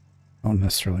 I don't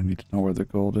necessarily need to know where the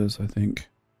gold is, I think,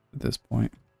 at this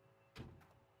point.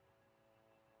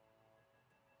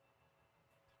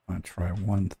 I'm gonna try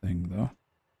one thing though.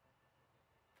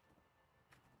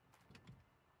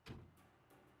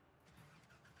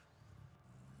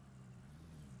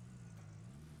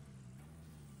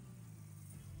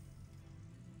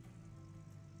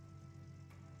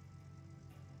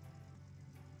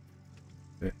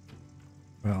 Okay.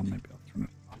 Well, maybe I'll turn it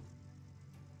off.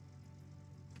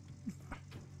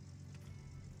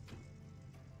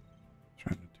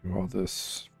 Trying to do all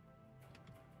this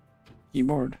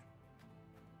keyboard.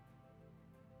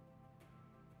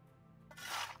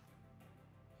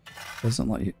 Doesn't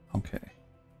let you. Okay.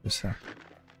 Just a sec.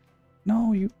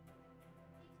 No, you.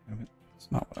 Damn it.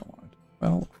 That's not what I wanted.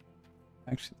 Well,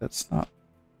 actually, that's not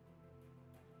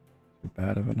too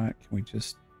bad of a night. Can we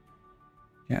just.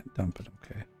 Can't dump it.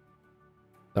 Okay.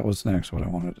 That was next what I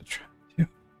wanted to try to do.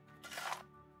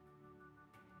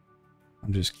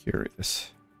 I'm just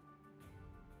curious.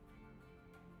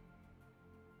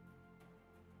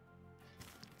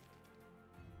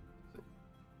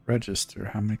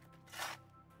 Register. How many.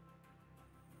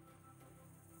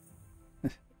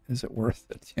 Is it worth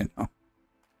it, you know?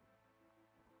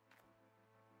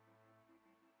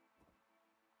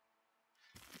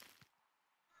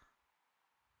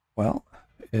 Well,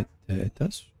 it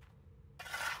does.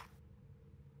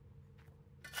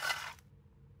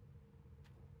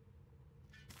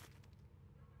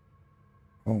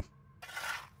 Oh.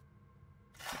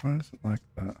 Why is it like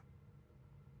that?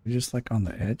 You're just like on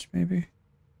the edge, maybe?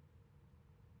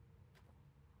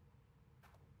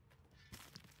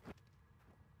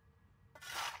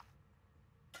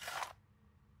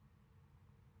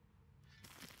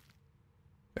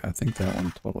 Yeah, I think that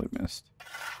one totally missed.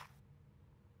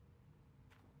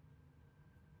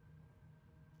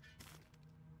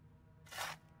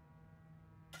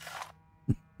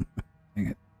 Dang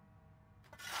it.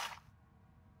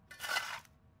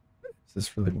 Is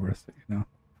this really worth it, you know?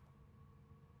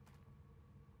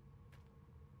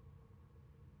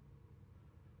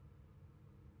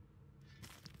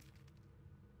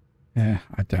 Yeah,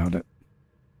 I doubt it.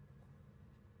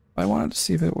 I wanted to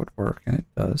see if it would work, and it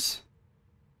does.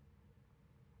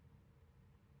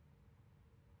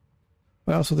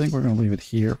 But I also think we're going to leave it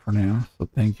here for now. So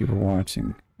thank you for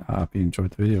watching. If you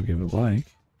enjoyed the video, give it a like.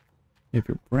 If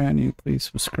you're brand new, please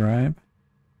subscribe.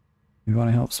 If you want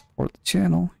to help support the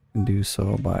channel, you can do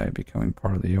so by becoming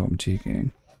part of the OMG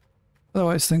gang.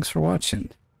 Otherwise, thanks for watching.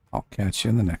 I'll catch you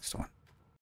in the next one.